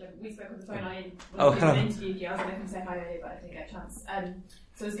 I'm Jen. We spoke on the phone. I interviewed you. I was going to come say hi earlier, but I didn't get a chance.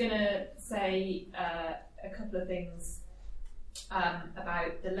 So I was going to say a couple of things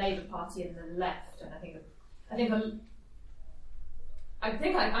about the Labour Party and the left, and I think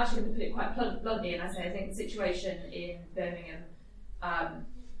I'm actually going to put it quite bluntly, and I think the situation in Birmingham,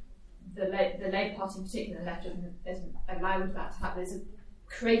 the Labour Party in particular, the left hasn't allowed that to happen. It's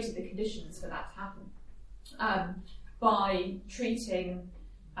created the conditions for that to happen by treating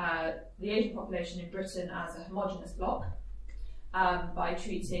the Asian population in Britain as a homogenous bloc, by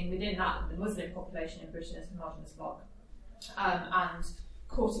treating within that the Muslim population in Britain as a homogenous bloc, and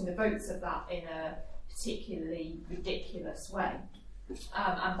courting the votes of that in a particularly ridiculous way.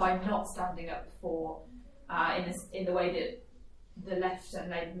 And by not standing up for, in the way that the left and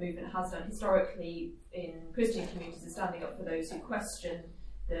Labour movement has done historically in Christian communities, is standing up for those who question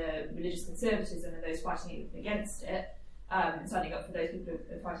the religious conservatism and those fighting against it, standing up for those people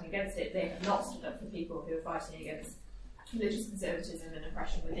who are fighting against it. They have not stood up for people who are fighting against religious conservatism and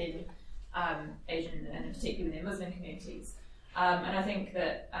oppression within Asian and particularly within Muslim communities. And I think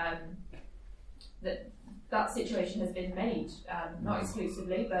that that situation has been made, not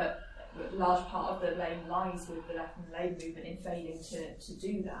exclusively, but a large part of the blame lies with the left and the Labour movement in failing to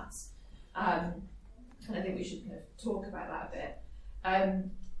do that. And I think we should kind of talk about that a bit.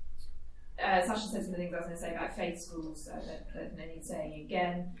 Sasha said some of the things I was going to say about faith schools, so I don't need saying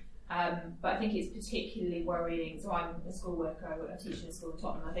again. But I think it's particularly worrying. So I'm a school worker, I teach in a school in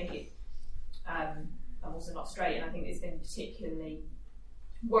Tottenham. I think I'm also not straight, and I think it's been particularly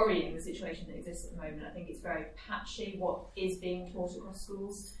worrying, the situation that exists at the moment. I think it's very patchy what is being taught across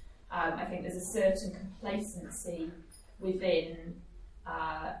schools. I think there's a certain complacency within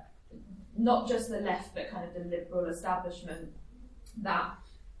not just the left, but kind of the liberal establishment, that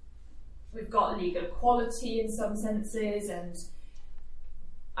we've got legal equality in some senses, and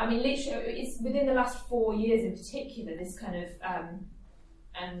I mean, literally, it's within the last 4 years in particular, this kind of,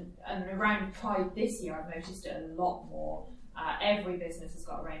 and around Pride this year, I've noticed it a lot more. Every business has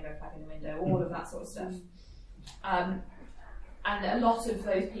got a rainbow flag in the window, all of that sort of stuff. And a lot of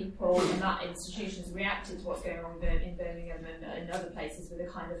those people in that institutions reacted to what's going on in Birmingham and in other places with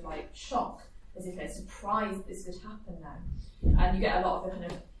a kind of like shock, as if they're surprised this could happen now. And you get a lot of the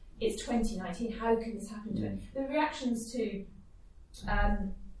kind of, it's 2019, how can this happen to it? The reactions to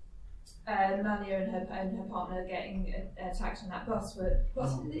Malia and her partner getting attacked on that bus were,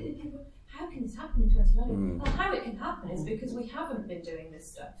 how can this happen in 2019? Well, how it can happen is because we haven't been doing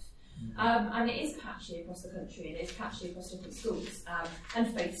this stuff. And it is patchy across the country, and it's patchy across different schools, and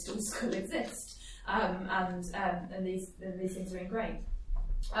faith schools still exist, and these things are ingrained.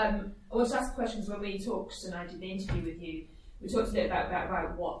 I wanted to ask questions when we talked, and I did the interview with you. We talked a bit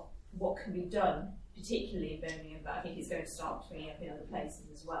about what can be done, particularly in Birmingham, but I think it's going to start springing up in other places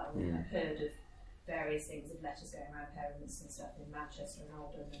as well. I've heard of various things of letters going around parents and stuff in Manchester and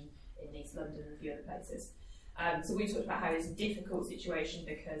Oldham and in East London and a few other places. So we talked about how it's a difficult situation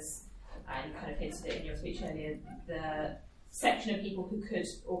because, you kind of hinted it in your speech earlier, the section of people who could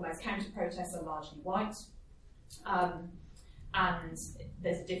organise counter-protests are largely white. And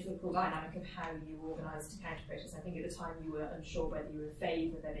there's a difficult dynamic of how you organise to counter-protest. I think at the time you were unsure whether you were in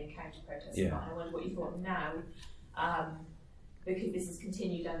favour of there being counter-protests or not. I wonder what you thought now, because this has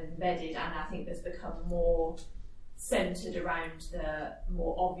continued and embedded, and I think there's become more centred around the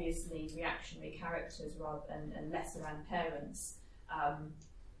more obviously reactionary characters rather and less around parents.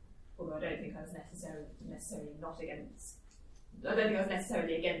 Although I don't think I was necessarily not against. I don't think I was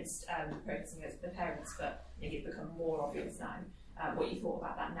necessarily against protesting against the parents, but I think it's become more obvious now. What you thought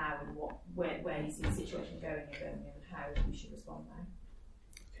about that now, and where you see the situation going in Birmingham, and how we should respond now.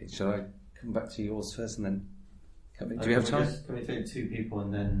 Okay, shall I come back to yours first, and then do we have time? Can we take two people,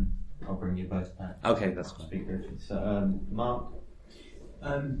 and then I'll bring you both back. Okay, that's fine. Speak briefly. So, Mark.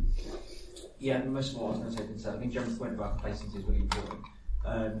 Yeah, most of what I was going to say is I think Gemma's point about complacency is really important.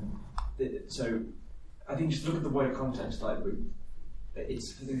 So I think just look at the wider context. Like,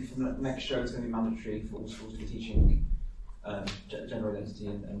 it's from next show, it's going to be mandatory for all schools to be teaching gender identity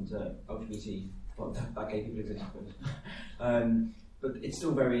and LGBT. Well, that gay people exist, but it's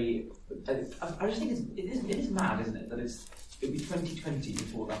still very. I just think it is mad, isn't it? That it'll be 2020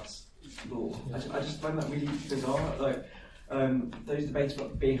 before that's law. I just find that really bizarre. Like those debates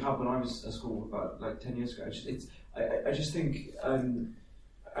being had when I was at school about like 10 years ago. I just think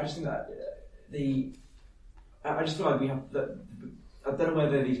that I just feel like we have. I don't know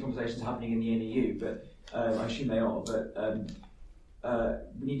whether these conversations are happening in the NEU, but I assume they are. But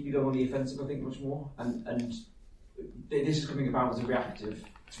we need to be going on the offensive, I think, much more. And this is coming about as a reactive.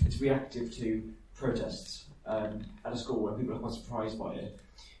 It's reactive to protests at a school where people are quite surprised by it.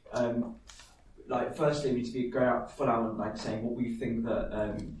 Like, firstly, we need to be going out full out and like saying what we think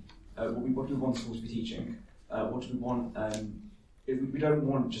that what do we want schools to be teaching. What do we want? We don't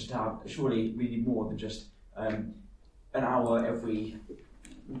want just to have. Surely we need more than just an hour every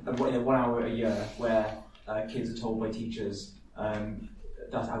 1 hour a year where kids are told by teachers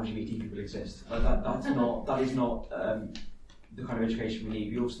that LGBT people exist. That is not the kind of education we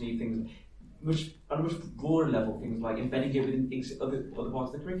need. We also need things on a much broader level, things like embedding it within other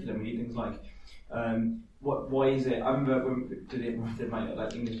parts of the curriculum. We need things like why is it? I remember when we did my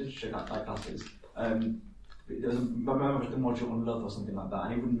like English literature classes. There was a module on love or something like that,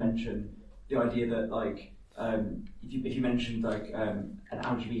 and it wouldn't mention the idea that like if you mentioned like an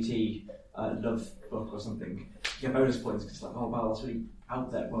LGBT love book or something, you get bonus points because it's like, oh wow, that's really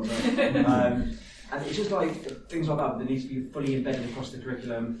out there. Well done. And it's just like things like that needs to be fully embedded across the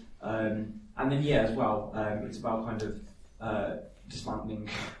curriculum. And then as well, it's about kind of dismantling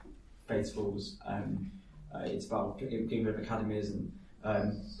faith schools. It's about getting rid of academies and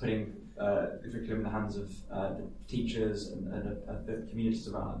putting the curriculum in the hands of the teachers and the communities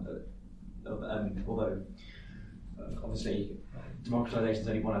around. Although obviously democratisation is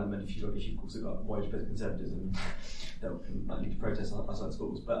only one element. If you've also got widespread conservatism, that can lead to protests outside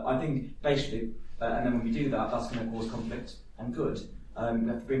schools. But I think basically, and then when we do that, that's going to cause conflict and good. We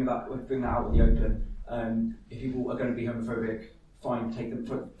have to bring that out in the open. If people are going to be homophobic, fine,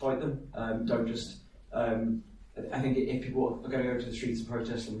 fight them. Don't just. I think if people are going to go to the streets and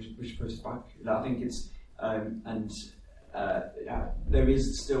protest, then we should protest back. I think it's there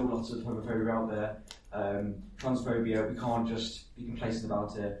is still lots of homophobia out there, transphobia. We can't just be complacent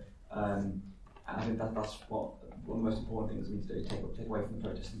about it. I think that's one of the most important things we need to do: take away from the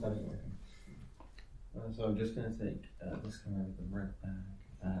protest and Birmingham. So I'm just going to take this camera with the red bag,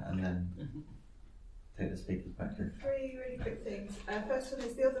 and then take the speakers back here. Three really quick things. First one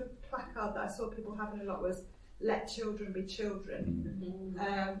is the other placard that I saw people having a lot was "Let children be children,"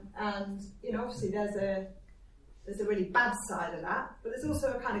 and obviously there's a really bad side of that, but there's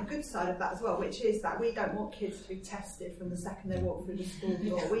also a kind of good side of that as well, which is that we don't want kids to be tested from the second they walk through the school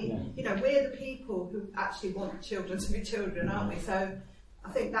door. We're the people who actually want children to be children, aren't we? So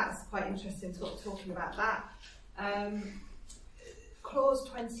I think that's quite interesting talking about that. Clause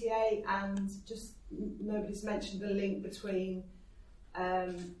 28, and just nobody's mentioned the link between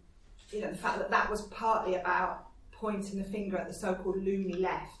the fact that was partly about pointing the finger at the so-called loony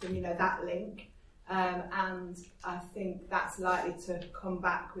left, and that link. And I think that's likely to come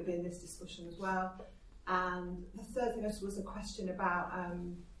back within this discussion as well. And the third thing was a question about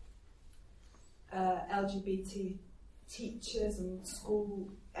LGBT teachers and school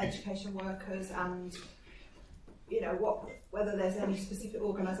education workers, and whether there's any specific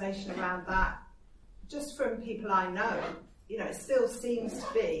organisation around that. Just from people I know, it still seems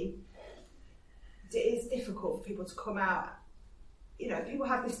to be it is difficult for people to come out. You know, people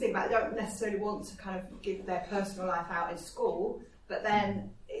have this thing about they don't necessarily want to kind of give their personal life out in school, but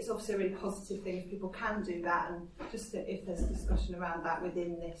then it's obviously a really positive thing if people can do that, and just if there's a discussion around that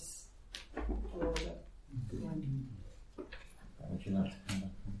within this broader. Would you like to come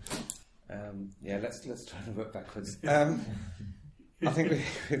back? Yeah, let's try and work backwards. I think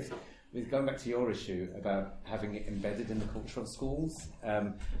with going back to your issue about having it embedded in the culture of schools,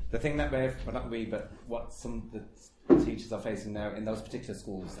 the thing that what some of the teachers are facing now in those particular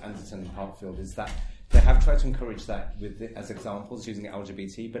schools, Anderton and Parkfield, is that they have tried to encourage that as examples using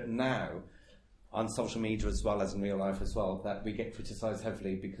LGBT, but now on social media as well as in real life as well, that we get criticised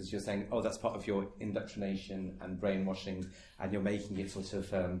heavily because you're saying, oh, that's part of your indoctrination and brainwashing, and you're making it sort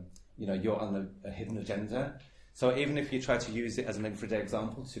of, you're on a hidden agenda. So even if you try to use it as an everyday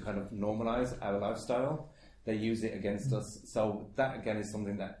example to kind of normalise our lifestyle, they use it against us. So that again is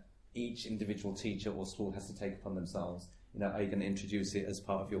something that each individual teacher or school has to take upon themselves. Are you going to introduce it as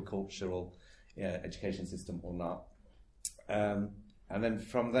part of your cultural education system or not? And then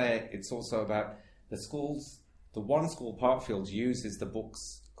from there, it's also about the schools. The one school, Parkfield, uses the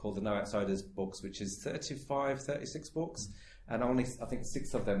books called the No Outsiders books, which is 36 books, and only, I think,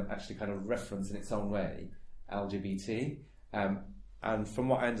 6 of them actually kind of reference in its own way LGBT. And from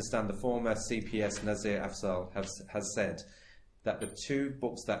what I understand, the former CPS, Nazir Afzal, has said that the 2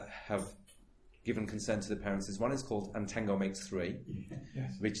 books that have given consent to the parents is one is called And Tango Makes 3,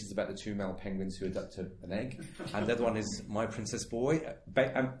 yes, which is about the 2 male penguins who adopted an egg, and the other one is My Princess Boy,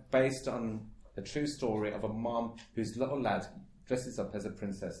 based on a true story of a mom whose little lad dresses up as a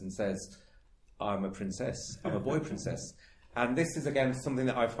princess and says, I'm a princess, I'm a boy princess. And this is again something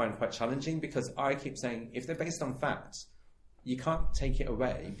that I find quite challenging, because I keep saying if they're based on facts, you can't take it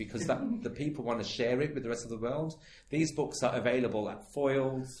away, because the people want to share it with the rest of the world. These books are available at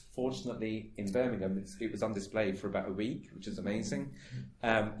Foyles. Fortunately, in Birmingham, it was on display for about a week, which is amazing.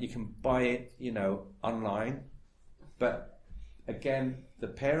 You can buy it, online. But again, the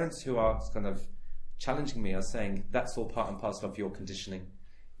parents who are kind of challenging me are saying that's all part and parcel of your conditioning.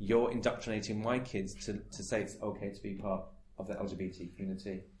 You're indoctrinating my kids to say it's okay to be part of the LGBT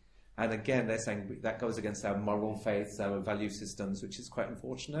community. And again, they're saying that goes against our moral faiths, our value systems, which is quite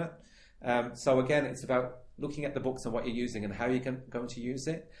unfortunate. So again, it's about looking at the books and what you're using and how you're going to use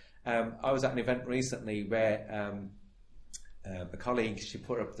it. I was at an event recently where a colleague, she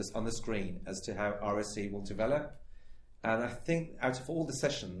put up this on the screen as to how RSE will develop. And I think out of all the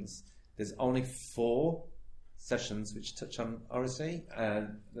sessions, there's only 4 sessions which touch on RSE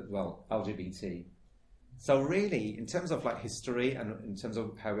and, well, LGBT. So really, in terms of like history and in terms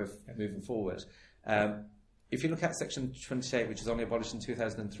of how we're moving forward, if you look at Section 28, which was only abolished in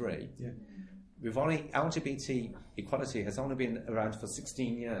 2003, LGBT equality has only been around for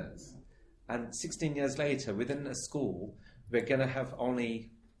 16 years. And 16 years later, within a school, we're going to have only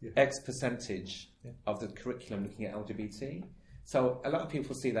X percentage of the curriculum looking at LGBT. So a lot of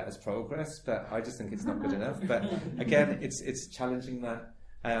people see that as progress, but I just think it's not good enough. But again, it's challenging that.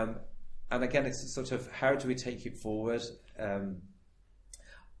 And again, it's sort of how do we take it forward?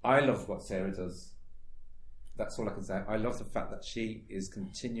 I love what Sarah does. That's all I can say. I love the fact that she is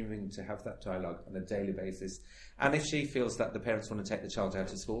continuing to have that dialogue on a daily basis. And if she feels that the parents want to take the child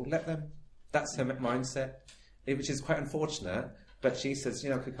out of school, let them. That's her mindset, which is quite unfortunate. But she says,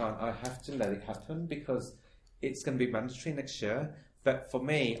 Kikan, I have to let it happen because it's going to be mandatory next year. But for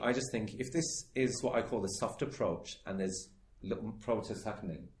me, I just think if this is what I call the soft approach and there's little protests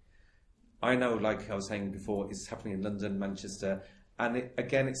happening, I know, like I was saying before, it's happening in London, Manchester, and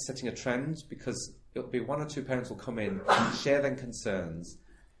it's setting a trend, because it'll be 1 or 2 parents will come in, share their concerns,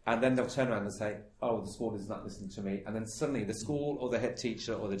 and then they'll turn around and say, oh, the school is not listening to me, and then suddenly the school or the head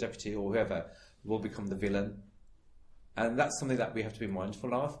teacher or the deputy or whoever will become the villain. And that's something that we have to be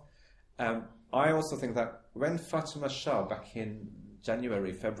mindful of. I also think that when Fatima Shah, back in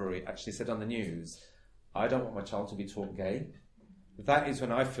January, February, actually said on the news, I don't want my child to be taught gay, that is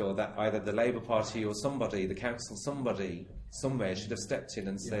when I feel that either the Labour Party or somebody, the council, somebody, somewhere should have stepped in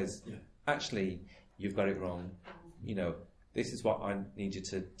and says, actually, you've got it wrong. This is what I need you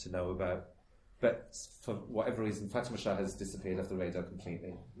to know about. But for whatever reason, Fatima Shah has disappeared off the radar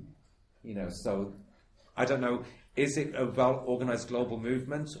completely. So I don't know, is it a well-organised global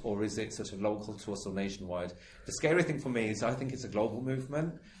movement, or is it sort of local to us or nationwide? The scary thing for me is I think it's a global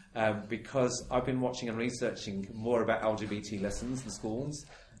movement, because I've been watching and researching more about LGBT lessons in schools.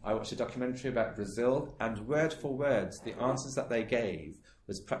 I watched a documentary about Brazil, and word for word, the answers that they gave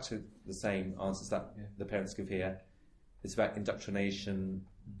was practically the same answers that the parents give here. It's about indoctrination,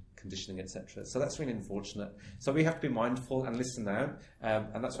 conditioning, etc. So that's really unfortunate. So we have to be mindful and listen out,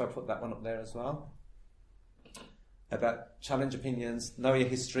 and that's why I put that one up there as well. about challenge opinions, know your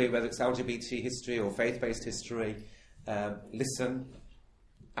history, whether it's LGBT history or faith-based history, listen.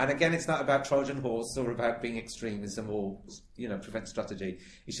 And again, it's not about Trojan horse or about being extremism or, prevent strategy.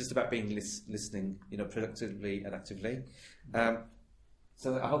 It's just about being listening, productively and actively.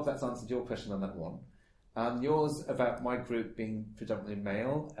 So I hope that's answered your question on that one. Yours about my group being predominantly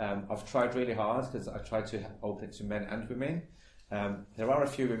male. I've tried really hard because I tried to open it to men and women. There are a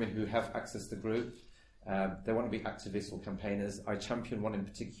few women who have access to the group. They want to be activists or campaigners. I champion one in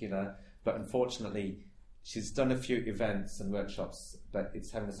particular, but unfortunately, she's done a few events and workshops, but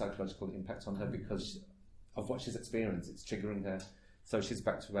it's having a psychological impact on her because of what she's experienced. It's triggering her, so she's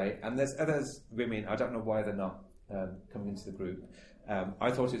backed away. And there's others, women, I don't know why they're not coming into the group.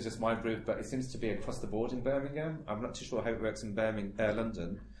 I thought it was just my group, but it seems to be across the board in Birmingham. I'm not too sure how it works in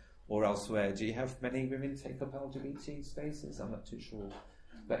London or elsewhere. Do you have many women take up LGBT spaces? I'm not too sure.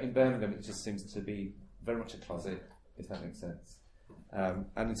 But in Birmingham, it just seems to be very much a closet, if that makes sense. And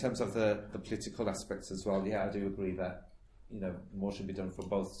in terms of the political aspects as well, I do agree that more should be done for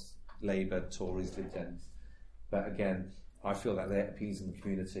both Labour, Tories, Lib Dems. But again, I feel that they're appeasing the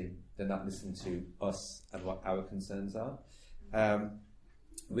community. They're not listening to us and what our concerns are.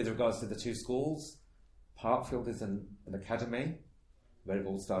 With regards to the two schools, Parkfield is an academy where it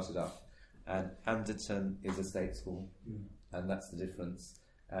all started off, and Anderton is a state school, and that's the difference.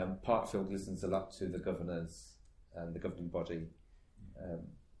 Parkfield listens a lot to the governors and the governing body.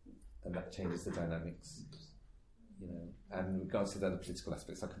 And that changes the dynamics, And in regards to the other political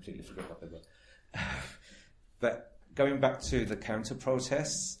aspects, I completely forgot what they were. But going back to the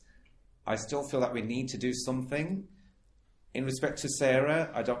counter-protests, I still feel that we need to do something. In respect to Sarah,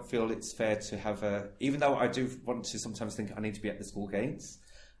 I don't feel it's fair to have even though I do want to sometimes think I need to be at the school gates,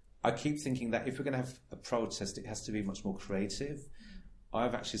 I keep thinking that if we're going to have a protest, it has to be much more creative.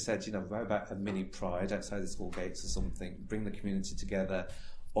 I've actually said, what about a mini pride outside the school gates or something, bring the community together,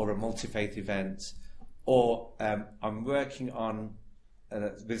 or a multi-faith event, or I'm working on,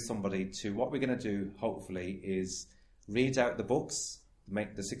 with somebody what we're going to do, hopefully, is read out the books,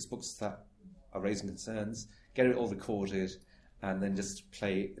 make the 6 books that are raising concerns, get it all recorded, and then just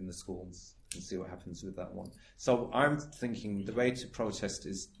play it in the schools and see what happens with that one. So I'm thinking the way to protest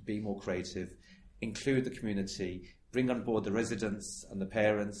is be more creative, include the community, bring on board the residents and the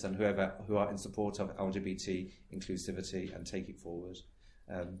parents and whoever who are in support of LGBT inclusivity and take it forward.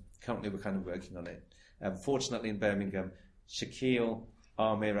 Currently, we're kind of working on it. Fortunately, in Birmingham, Shaquille,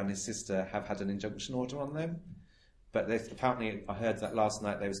 Amir and his sister have had an injunction order on them, but apparently, I heard that last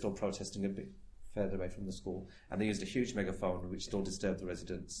night they were still protesting a bit further away from the school, and they used a huge megaphone which still disturbed the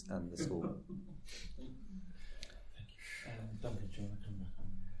residents and the school. Duncan, do you want to come back on?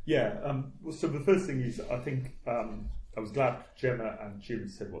 Yeah, so the first thing is, I think I was glad Gemma and Jim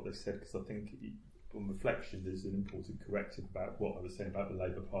said what they said, because I think on reflection there's an important corrective about what I was saying about the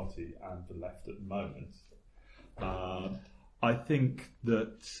Labour Party and the left at the moment. I think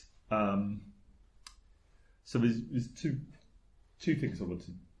that so there's two things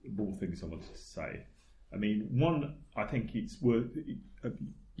more things I wanted to say. I mean, one, I think it's worth,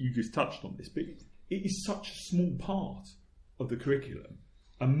 you just touched on this, but it is such a small part of the curriculum.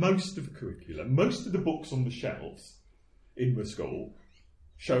 And most of the curriculum, most of the books on the shelves in the school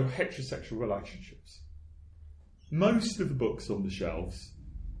show heterosexual relationships. Most of the books on the shelves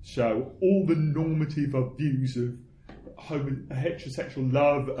show all the normative views of heterosexual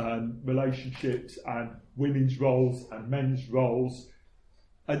love and relationships and women's roles and men's roles.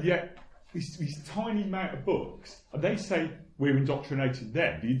 And yet, this tiny amount of books, and they say we're indoctrinating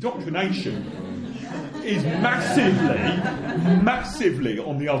them. The indoctrination is massively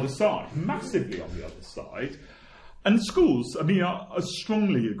on the other side. Massively on the other side. And schools, I mean, I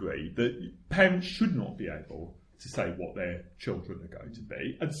strongly agree that parents should not be able to say what their children are going to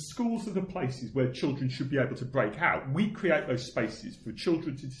be. And schools are the places where children should be able to break out. We create those spaces for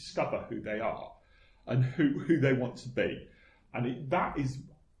children to discover who they are and who they want to be. And that is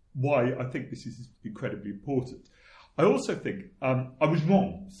why I think this is incredibly important. I also think I was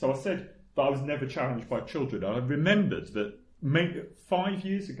wrong. So I said that I was never challenged by children. And I remembered that 5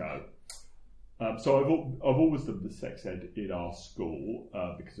 years ago, so I've always done the sex ed in our school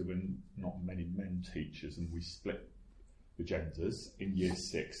because there were not many men teachers, and we split the genders in year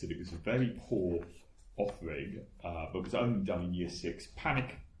 6, and it was a very poor offering, but it was only done in year 6.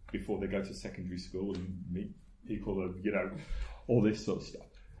 Panic before they go to secondary school and meet people, and all this sort of stuff.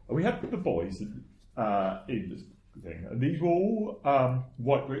 And we had the boys in this thing, and these were all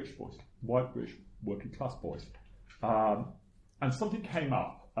white British boys, white British working class boys, and something came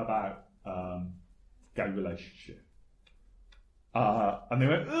up about gay relationship, and they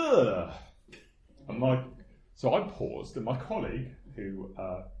went ugh, and So I paused, and my colleague, who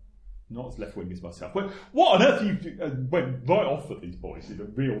not as left-wing as myself, went, "What on earth you do?" And went right off at these boys in a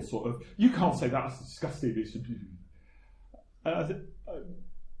real sort of, "You can't say that, it's disgusting." And I said,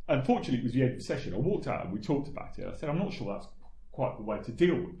 unfortunately, it was the end of the session. I walked out and we talked about it. I said, "I'm not sure that's quite the way to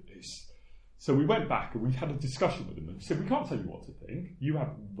deal with this." So we went back and we had a discussion with them and said, "We can't tell you what to think. You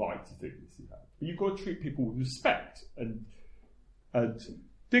have the right to think this, but you've got to treat people with respect and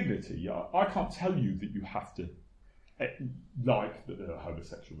dignity. I can't tell you that you have to like that there are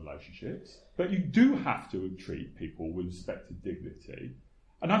homosexual relationships, but you do have to treat people with respect and dignity."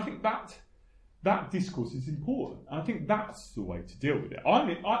 And I think that discourse is important. I think that's the way to deal with it.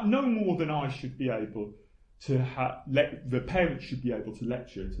 I no more than I should be able to the parents should be able to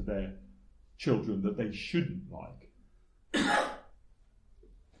lecture to their children that they shouldn't like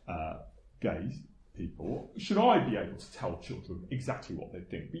gays people. Should I be able to tell children exactly what they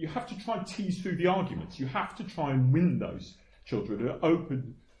think? But you have to try and tease through the arguments. You have to try and win those children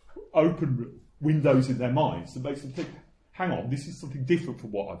and open windows in their minds that makes them think, hang on, this is something different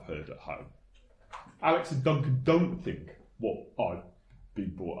from what I've heard at home. Alex and Duncan don't think what I've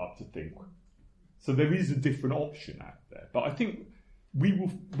been brought up to think. So there is a different option out there. But I think we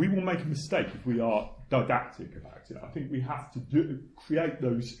will make a mistake if we are didactic about it. I think we have to create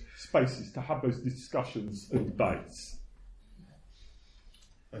those spaces to have those discussions and debates.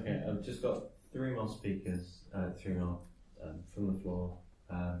 Okay, I've just got 3 more speakers, 3 more from the floor,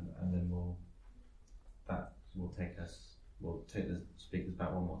 and then we'll take the speakers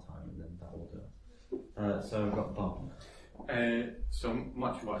back one more time, and then that will do it. So I've got Bob. So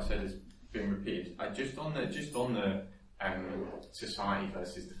much of what I said has been repeated. Just on the society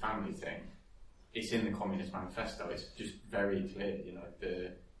versus the family thing, it's in the Communist Manifesto. It's just very clear,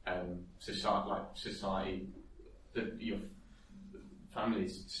 the society, your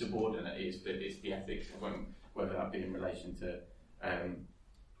family's subordinate is the ethics, whether that be in relation to.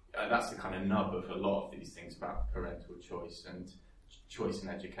 That's the kind of nub of a lot of these things about parental choice and choice in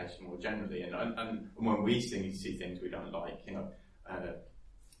education more generally. And when we see things we don't like,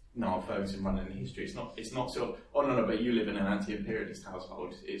 Niall Ferguson running the history, it's not sort of, oh no, but you live in an anti-imperialist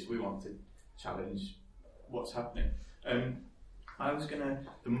household. It's we want to challenge what's happening. The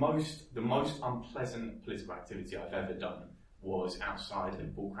most unpleasant political activity I've ever done was outside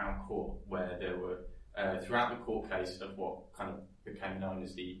of Bull Crown Court, where there were throughout the court case of what kind of became known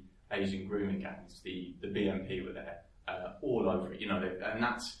as the Asian grooming gangs, the BNP were there all over it, and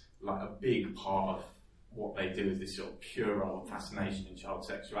that's like a big part of what they do is this sort of puerile fascination in child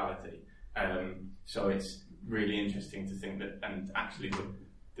sexuality. So it's really interesting to think that, and actually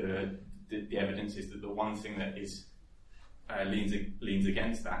the evidence is that the one thing that is leans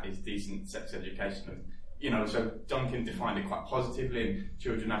against that is decent sex education. And, so Duncan defined it quite positively, and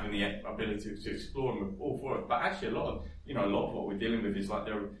children having the ability to explore, and we're all for it. But actually, a lot of what we're dealing with is like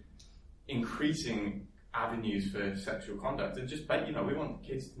there are increasing avenues for sexual conduct, and just we want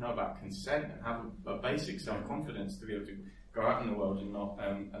kids to know about consent and have a basic self-confidence to be able to go out in the world and not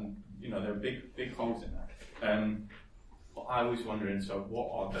there are big holes in that. But I was wondering, so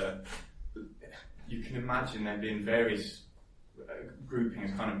what are you can imagine there being various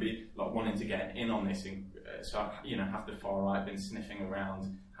groupings kind of be like wanting to get in on this, and have the far right been sniffing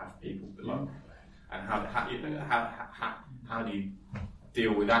around, have people and how do you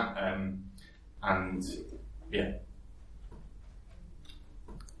deal with that? And yeah.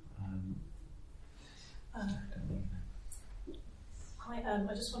 Hi,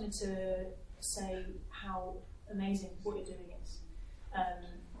 I just wanted to say how amazing what you're doing is.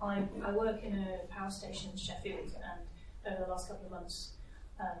 I work in a power station in Sheffield, and over the last couple of months,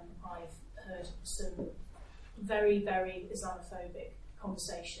 I've heard some very, very Islamophobic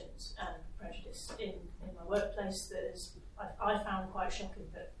conversations and prejudice in my workplace that I found quite shocking,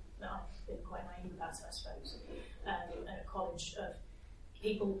 but I've been quite naive about it, I suppose. At college, of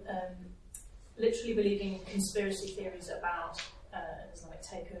people literally believing conspiracy theories about an Islamic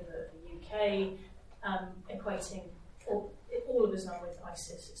takeover of the UK, equating all of Islam with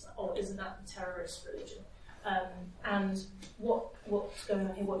ISIS. It's like, isn't that the terrorist religion? And what's going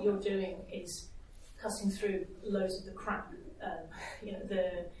on here, what you're doing is cutting through loads of the crap.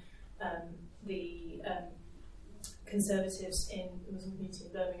 The conservatives in the Muslim community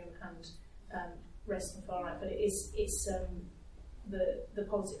in Birmingham and rest of the far right, but the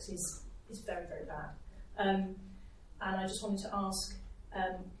politics is very, very bad. And I just wanted to ask,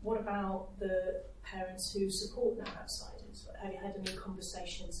 what about the parents who support now outsiders? Have you had any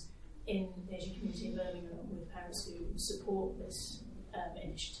conversations in the Asian community in Birmingham with parents who support this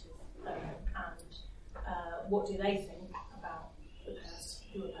initiative? And what do they think about the parents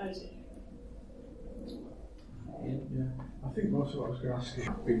who oppose it? Yeah, I think most of what I was going to ask has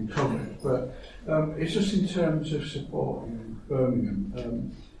been covered, but it's just in terms of supporting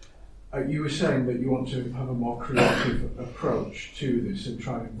Birmingham. You were saying that you want to have a more creative approach to this and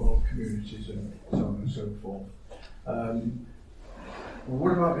try and involve communities and so on and so forth.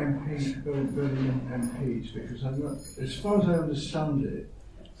 What about Birmingham MPs? Because I'm not, as far as I understand it,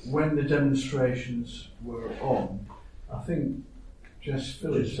 when the demonstrations were on, I think Jess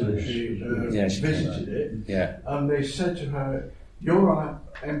Phillips actually visited it, and they said to her, "You're our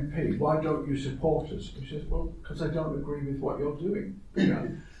MP, why don't you support us?" She says, "Well, because I don't agree with what you're doing." You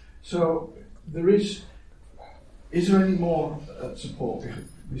know? So there is there any more support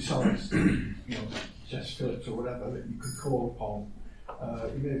besides Jess Phillips or whatever that you could call upon?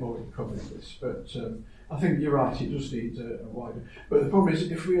 You may have already covered this, but I think you're right, it does need a wider... But the problem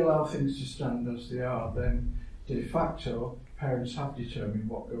is, if we allow things to stand as they are, then de facto, parents have determined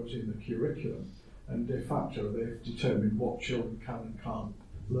what goes in the curriculum, and de facto, they've determined what children can and can't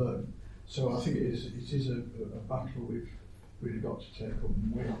learn. So I think it is a battle we've really got to take up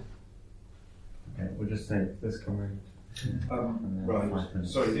and win. Okay, we'll just take this comment. Right.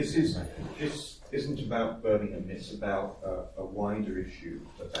 Sorry, this isn't about Birmingham. It's about a wider issue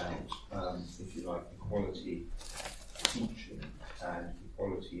about, if you like, equality teaching and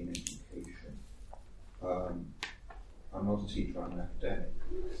equality in education. I'm not a teacher. I'm an academic,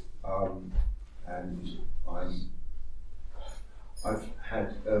 and I've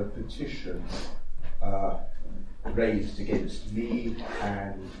had a petition raised against me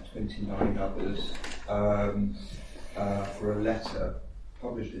and 29 others for a letter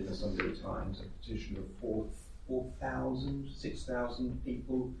published in the Sunday Times, a petition of 6,000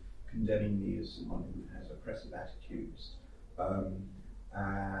 people condemning me as someone who has oppressive attitudes.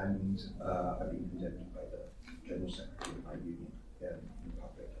 And I've been condemned by the General Secretary of my union in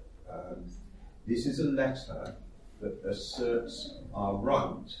public. This is a letter that asserts our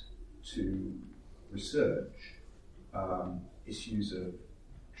right to research issues of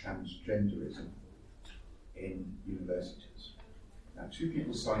transgenderism in universities. Now, 2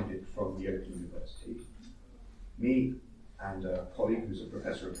 people signed it from the Open University, me and a colleague who's a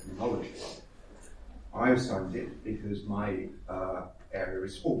professor of criminology. I signed it because my area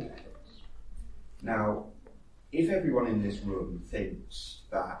is sport ethics. Now, if everyone in this room thinks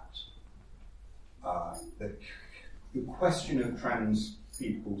that the question of trans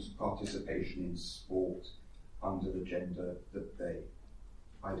people's participation in sport under the gender that they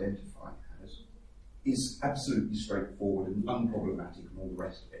identify as is absolutely straightforward and unproblematic and all the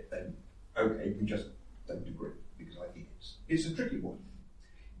rest of it, then okay, we just don't agree, because I think it's a tricky one.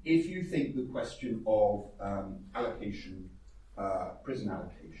 If you think the question of allocation, prison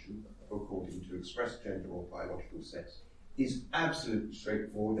allocation, according to expressed gender or biological sex, is absolutely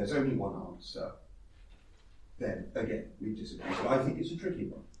straightforward, there's only one answer, then again, we disagree. But I think it's a tricky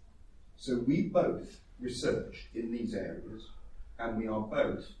one. So we both research in these areas, and we are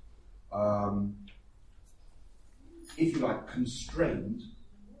both, if you like, constrained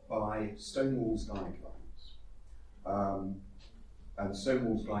by Stonewall's guidelines. And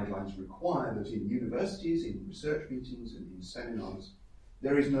Stonewall's guidelines require that in universities, in research meetings, and in seminars,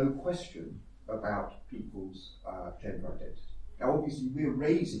 there is no question about people's gender identity. Now, obviously, we're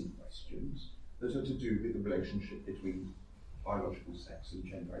raising questions that are to do with the relationship between biological sex and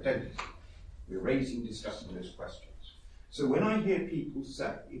gender identity. We're discussing those questions. So when I hear people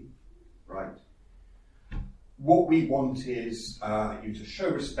say, right, what we want is you to show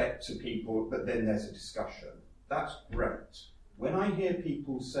respect to people, but then there's a discussion, that's great. When I hear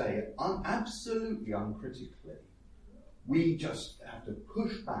people say, absolutely uncritically, we just have to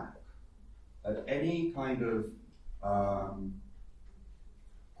push back at any kind of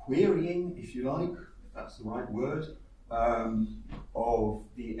querying, if you like, if that's the right word, of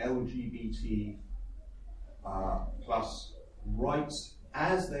the LGBT plus rights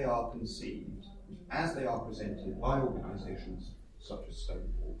as they are conceived, as they are presented by organisations such as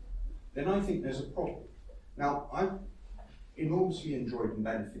Stonewall, then I think there's a problem. Now, I've enormously enjoyed and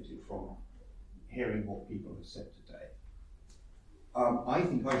benefited from hearing what people have said today. I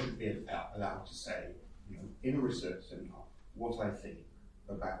think I should be allowed to say, in a research seminar, what I think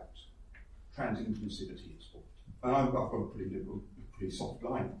about trans inclusivity in sport. And I've got a pretty liberal, pretty soft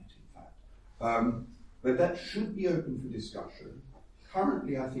line on it, in fact. But that should be open for discussion.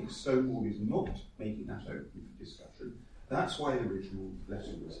 Currently, I think Stonewall is not making that open for discussion. That's why the original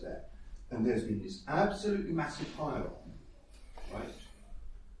letter was there. And there's been this absolutely massive pile-on, right,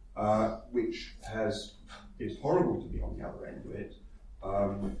 which is horrible to be on the other end of it.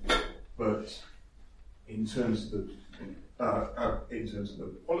 But in terms of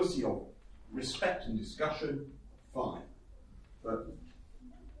the policy of respect and discussion, fine. But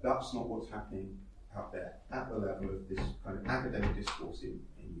that's not what's happening out there at the level of this kind of academic discourse in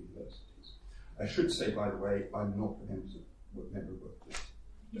universities. I should say, by the way, I'm not a member of WorkList.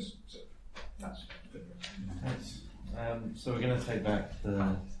 Just so that's good. So we're going to take back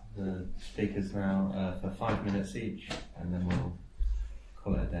the speakers now for 5 minutes each, and then we'll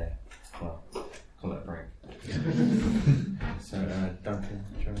call it a day. Well, call it a break. So, Duncan,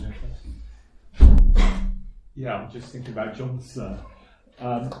 do you want to go first? Yeah, I'm just thinking about John's.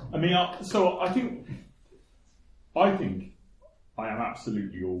 I think I am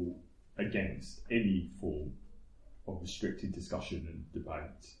absolutely all against any form of restricted discussion and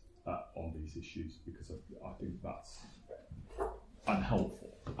debate on these issues, because I think that's unhelpful.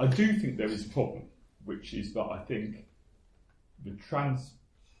 I do think there is a problem, which is that I think the trans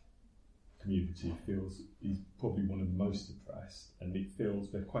community feels is probably one of the most oppressed, and it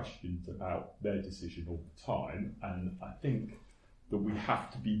feels they're questioned about their decision all the time, and I think that we have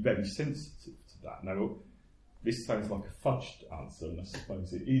to be very sensitive to that. Now, this sounds like a fudged answer, and I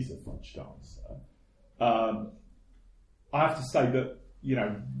suppose it is a fudged answer. I have to say that,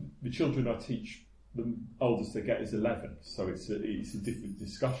 the children I teach, the oldest they get is 11, so it's a different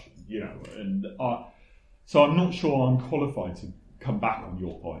discussion, so I'm not sure I'm qualified to come back on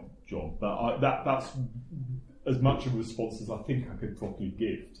your point, John, but that's as much of a response as I think I could probably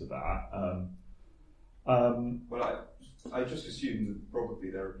give to that. Well, I just assume that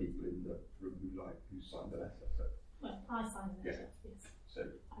probably there are people in the room who signed the letter. Well, I signed the letter. Yes. So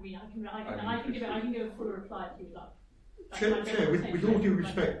I mean, I can give a fuller reply if you'd like. Chair, with all due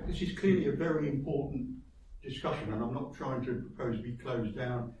respect, this is clearly a very important discussion, and I'm not trying to propose we close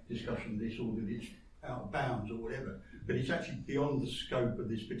down discussion of this or that it's out of bounds or whatever, but it's actually beyond the scope of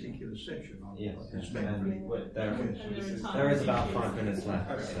this particular session. Yes, respectfully. There is about 5 minutes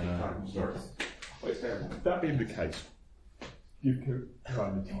left. Sorry. That being the case, you can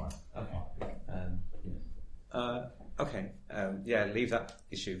find the time. Okay. Leave that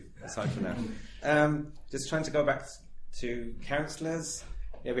issue aside for now. Just trying to go back to councillors.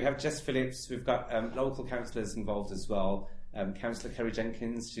 Yeah, we have Jess Phillips. We've got local councillors involved as well. Councillor Kerry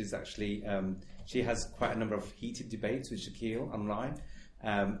Jenkins. She's actually she has quite a number of heated debates with Shaquille online.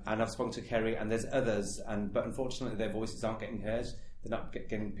 And I've spoken to Kerry, and there's others. But unfortunately, their voices aren't getting heard. They're not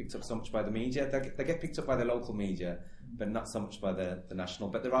getting picked up so much by the media. They get picked up by the local media, but not so much by the national.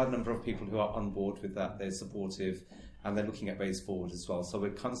 But there are a number of people who are on board with that. They're supportive, and they're looking at ways forward as well. So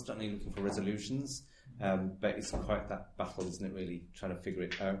we're constantly looking for resolutions, but it's quite that battle, isn't it, really, trying to figure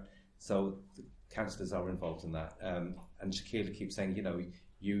it out. So the councillors are involved in that. And Shakila keeps saying,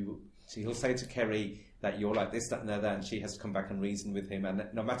 he'll say to Kerry that you're like this, that and the other, and she has to come back and reason with him. And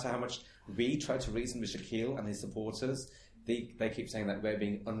no matter how much we try to reason with Shaquille and his supporters, they keep saying that we're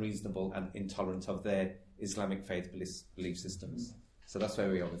being unreasonable and intolerant of their Islamic faith belief systems. So that's where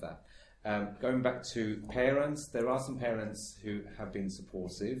we are with that. Going back to parents, there are some parents who have been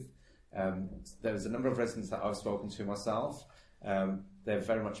supportive. There's a number of residents that I've spoken to myself. They're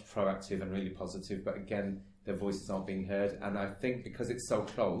very much proactive and really positive, but again, their voices aren't being heard. And I think because it's so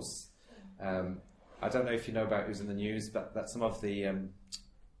close, I don't know if you know about who's in the news, but that some of the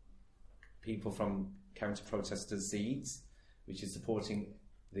people from counter-protesters Seeds, which is supporting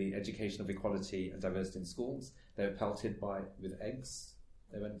the education of equality and diversity in schools, they were pelted with eggs.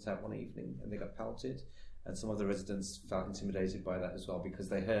 They went out one evening and they got pelted, and some of the residents felt intimidated by that as well, because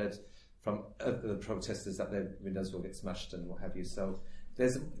they heard from other protesters that their windows will get smashed and what have you. So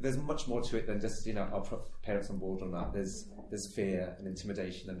there's much more to it than just our parents on board on that. There's fear and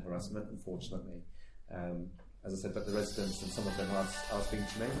intimidation and harassment, unfortunately. As I said, but the residents and some of them are speaking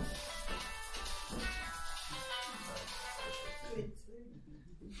to me.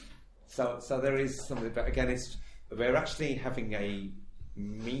 So there is something, but again, we're actually having a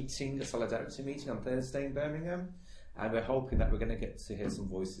solidarity meeting on Thursday in Birmingham, and we're hoping that we're going to get to hear some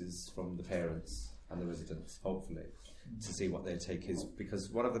voices from the parents and the residents, hopefully, to see what their take is. Because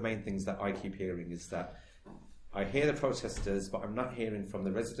one of the main things that I keep hearing is that I hear the protesters, but I'm not hearing from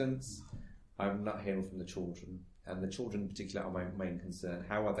the residents, I'm not hearing from the children, and the children in particular are my main concern.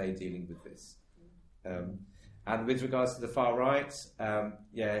 How are they dealing with this? And with regards to the far right,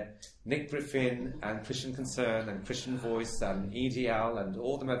 Nick Griffin and Christian Concern and Christian Voice and EDL and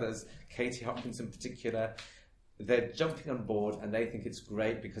all the others, Katie Hopkins in particular, they're jumping on board and they think it's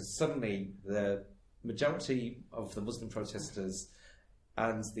great because suddenly the majority of the Muslim protesters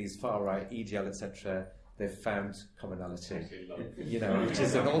and these far right, EDL, etc., they've found commonality, which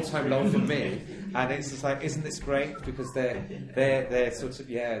is an all-time low for me. And it's just like, isn't this great? Because they're sort of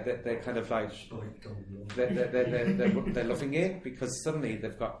they're kind of like they're loving it because suddenly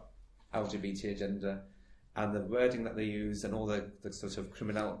they've got LGBT agenda, and the wording that they use and all the sort of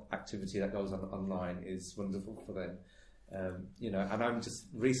criminal activity that goes on online is wonderful for them. You know, and I'm just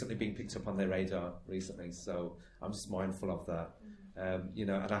recently being picked up on their radar recently, so I'm just mindful of that. You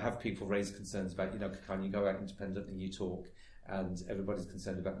know, and I have people raise concerns about, you know, can you go out independently, you talk, and everybody's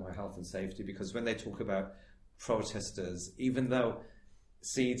concerned about my health and safety, because when they talk about protesters, even though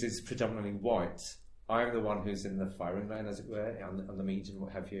Seeds is predominantly white, I'm the one who's in the firing line, as it were, on the media and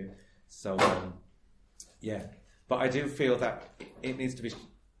what have you. So, yeah. But I do feel that it needs to be...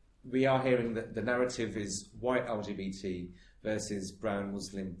 We are hearing that the narrative is white LGBT versus brown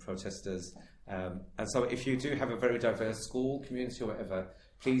Muslim protesters. And so if you do have a very diverse school, community or whatever,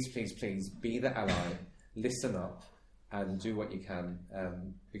 please, please, please be the ally, listen up and do what you can.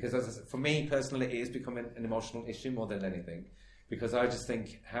 Because as I said, for me personally, it is becoming an emotional issue more than anything. Because I just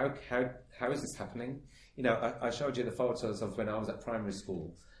think, how is this happening? You know, I showed you the photos of when I was at primary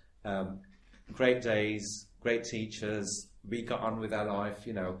school. Great days, great teachers, we got on with our life,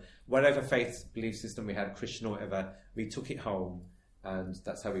 you know, whatever faith, belief system we had, Christian or whatever, we took it home and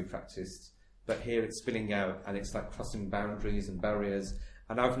that's how we practiced. But here it's spilling out and it's like crossing boundaries and barriers.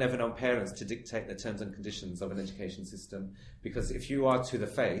 And I've never known parents to dictate the terms and conditions of an education system, because if you are to the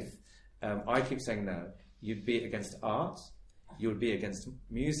faith, I keep saying now, you'd be against art, you would be against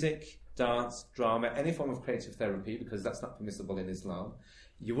music, dance, drama, any form of creative therapy, because that's not permissible in Islam.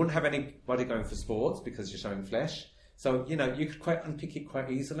 You wouldn't have anybody going for sports because you're showing flesh. So, you know, you could quite unpick it quite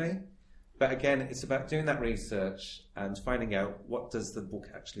easily. But again, it's about doing that research and finding out what does the book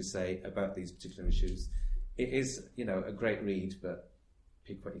actually say about these particular issues. It is, you know, a great read, but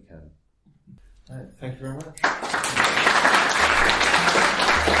pick what you can. Thank you very much.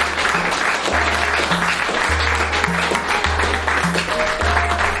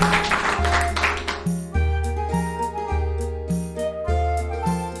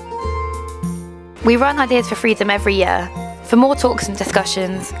 We run Ideas for Freedom every year. For more talks and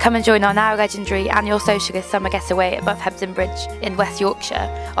discussions, come and join our now legendary annual Socialist Summer Getaway above Hebden Bridge in West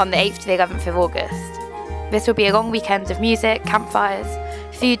Yorkshire on the 8th to the 11th of August. This will be a long weekend of music, campfires,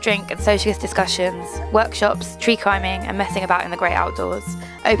 food, drink and socialist discussions, workshops, tree climbing and messing about in the great outdoors,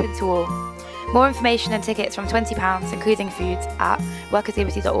 open to all. More information and tickets from £20, including food, at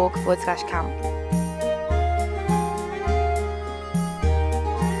workersliberty.org/camp.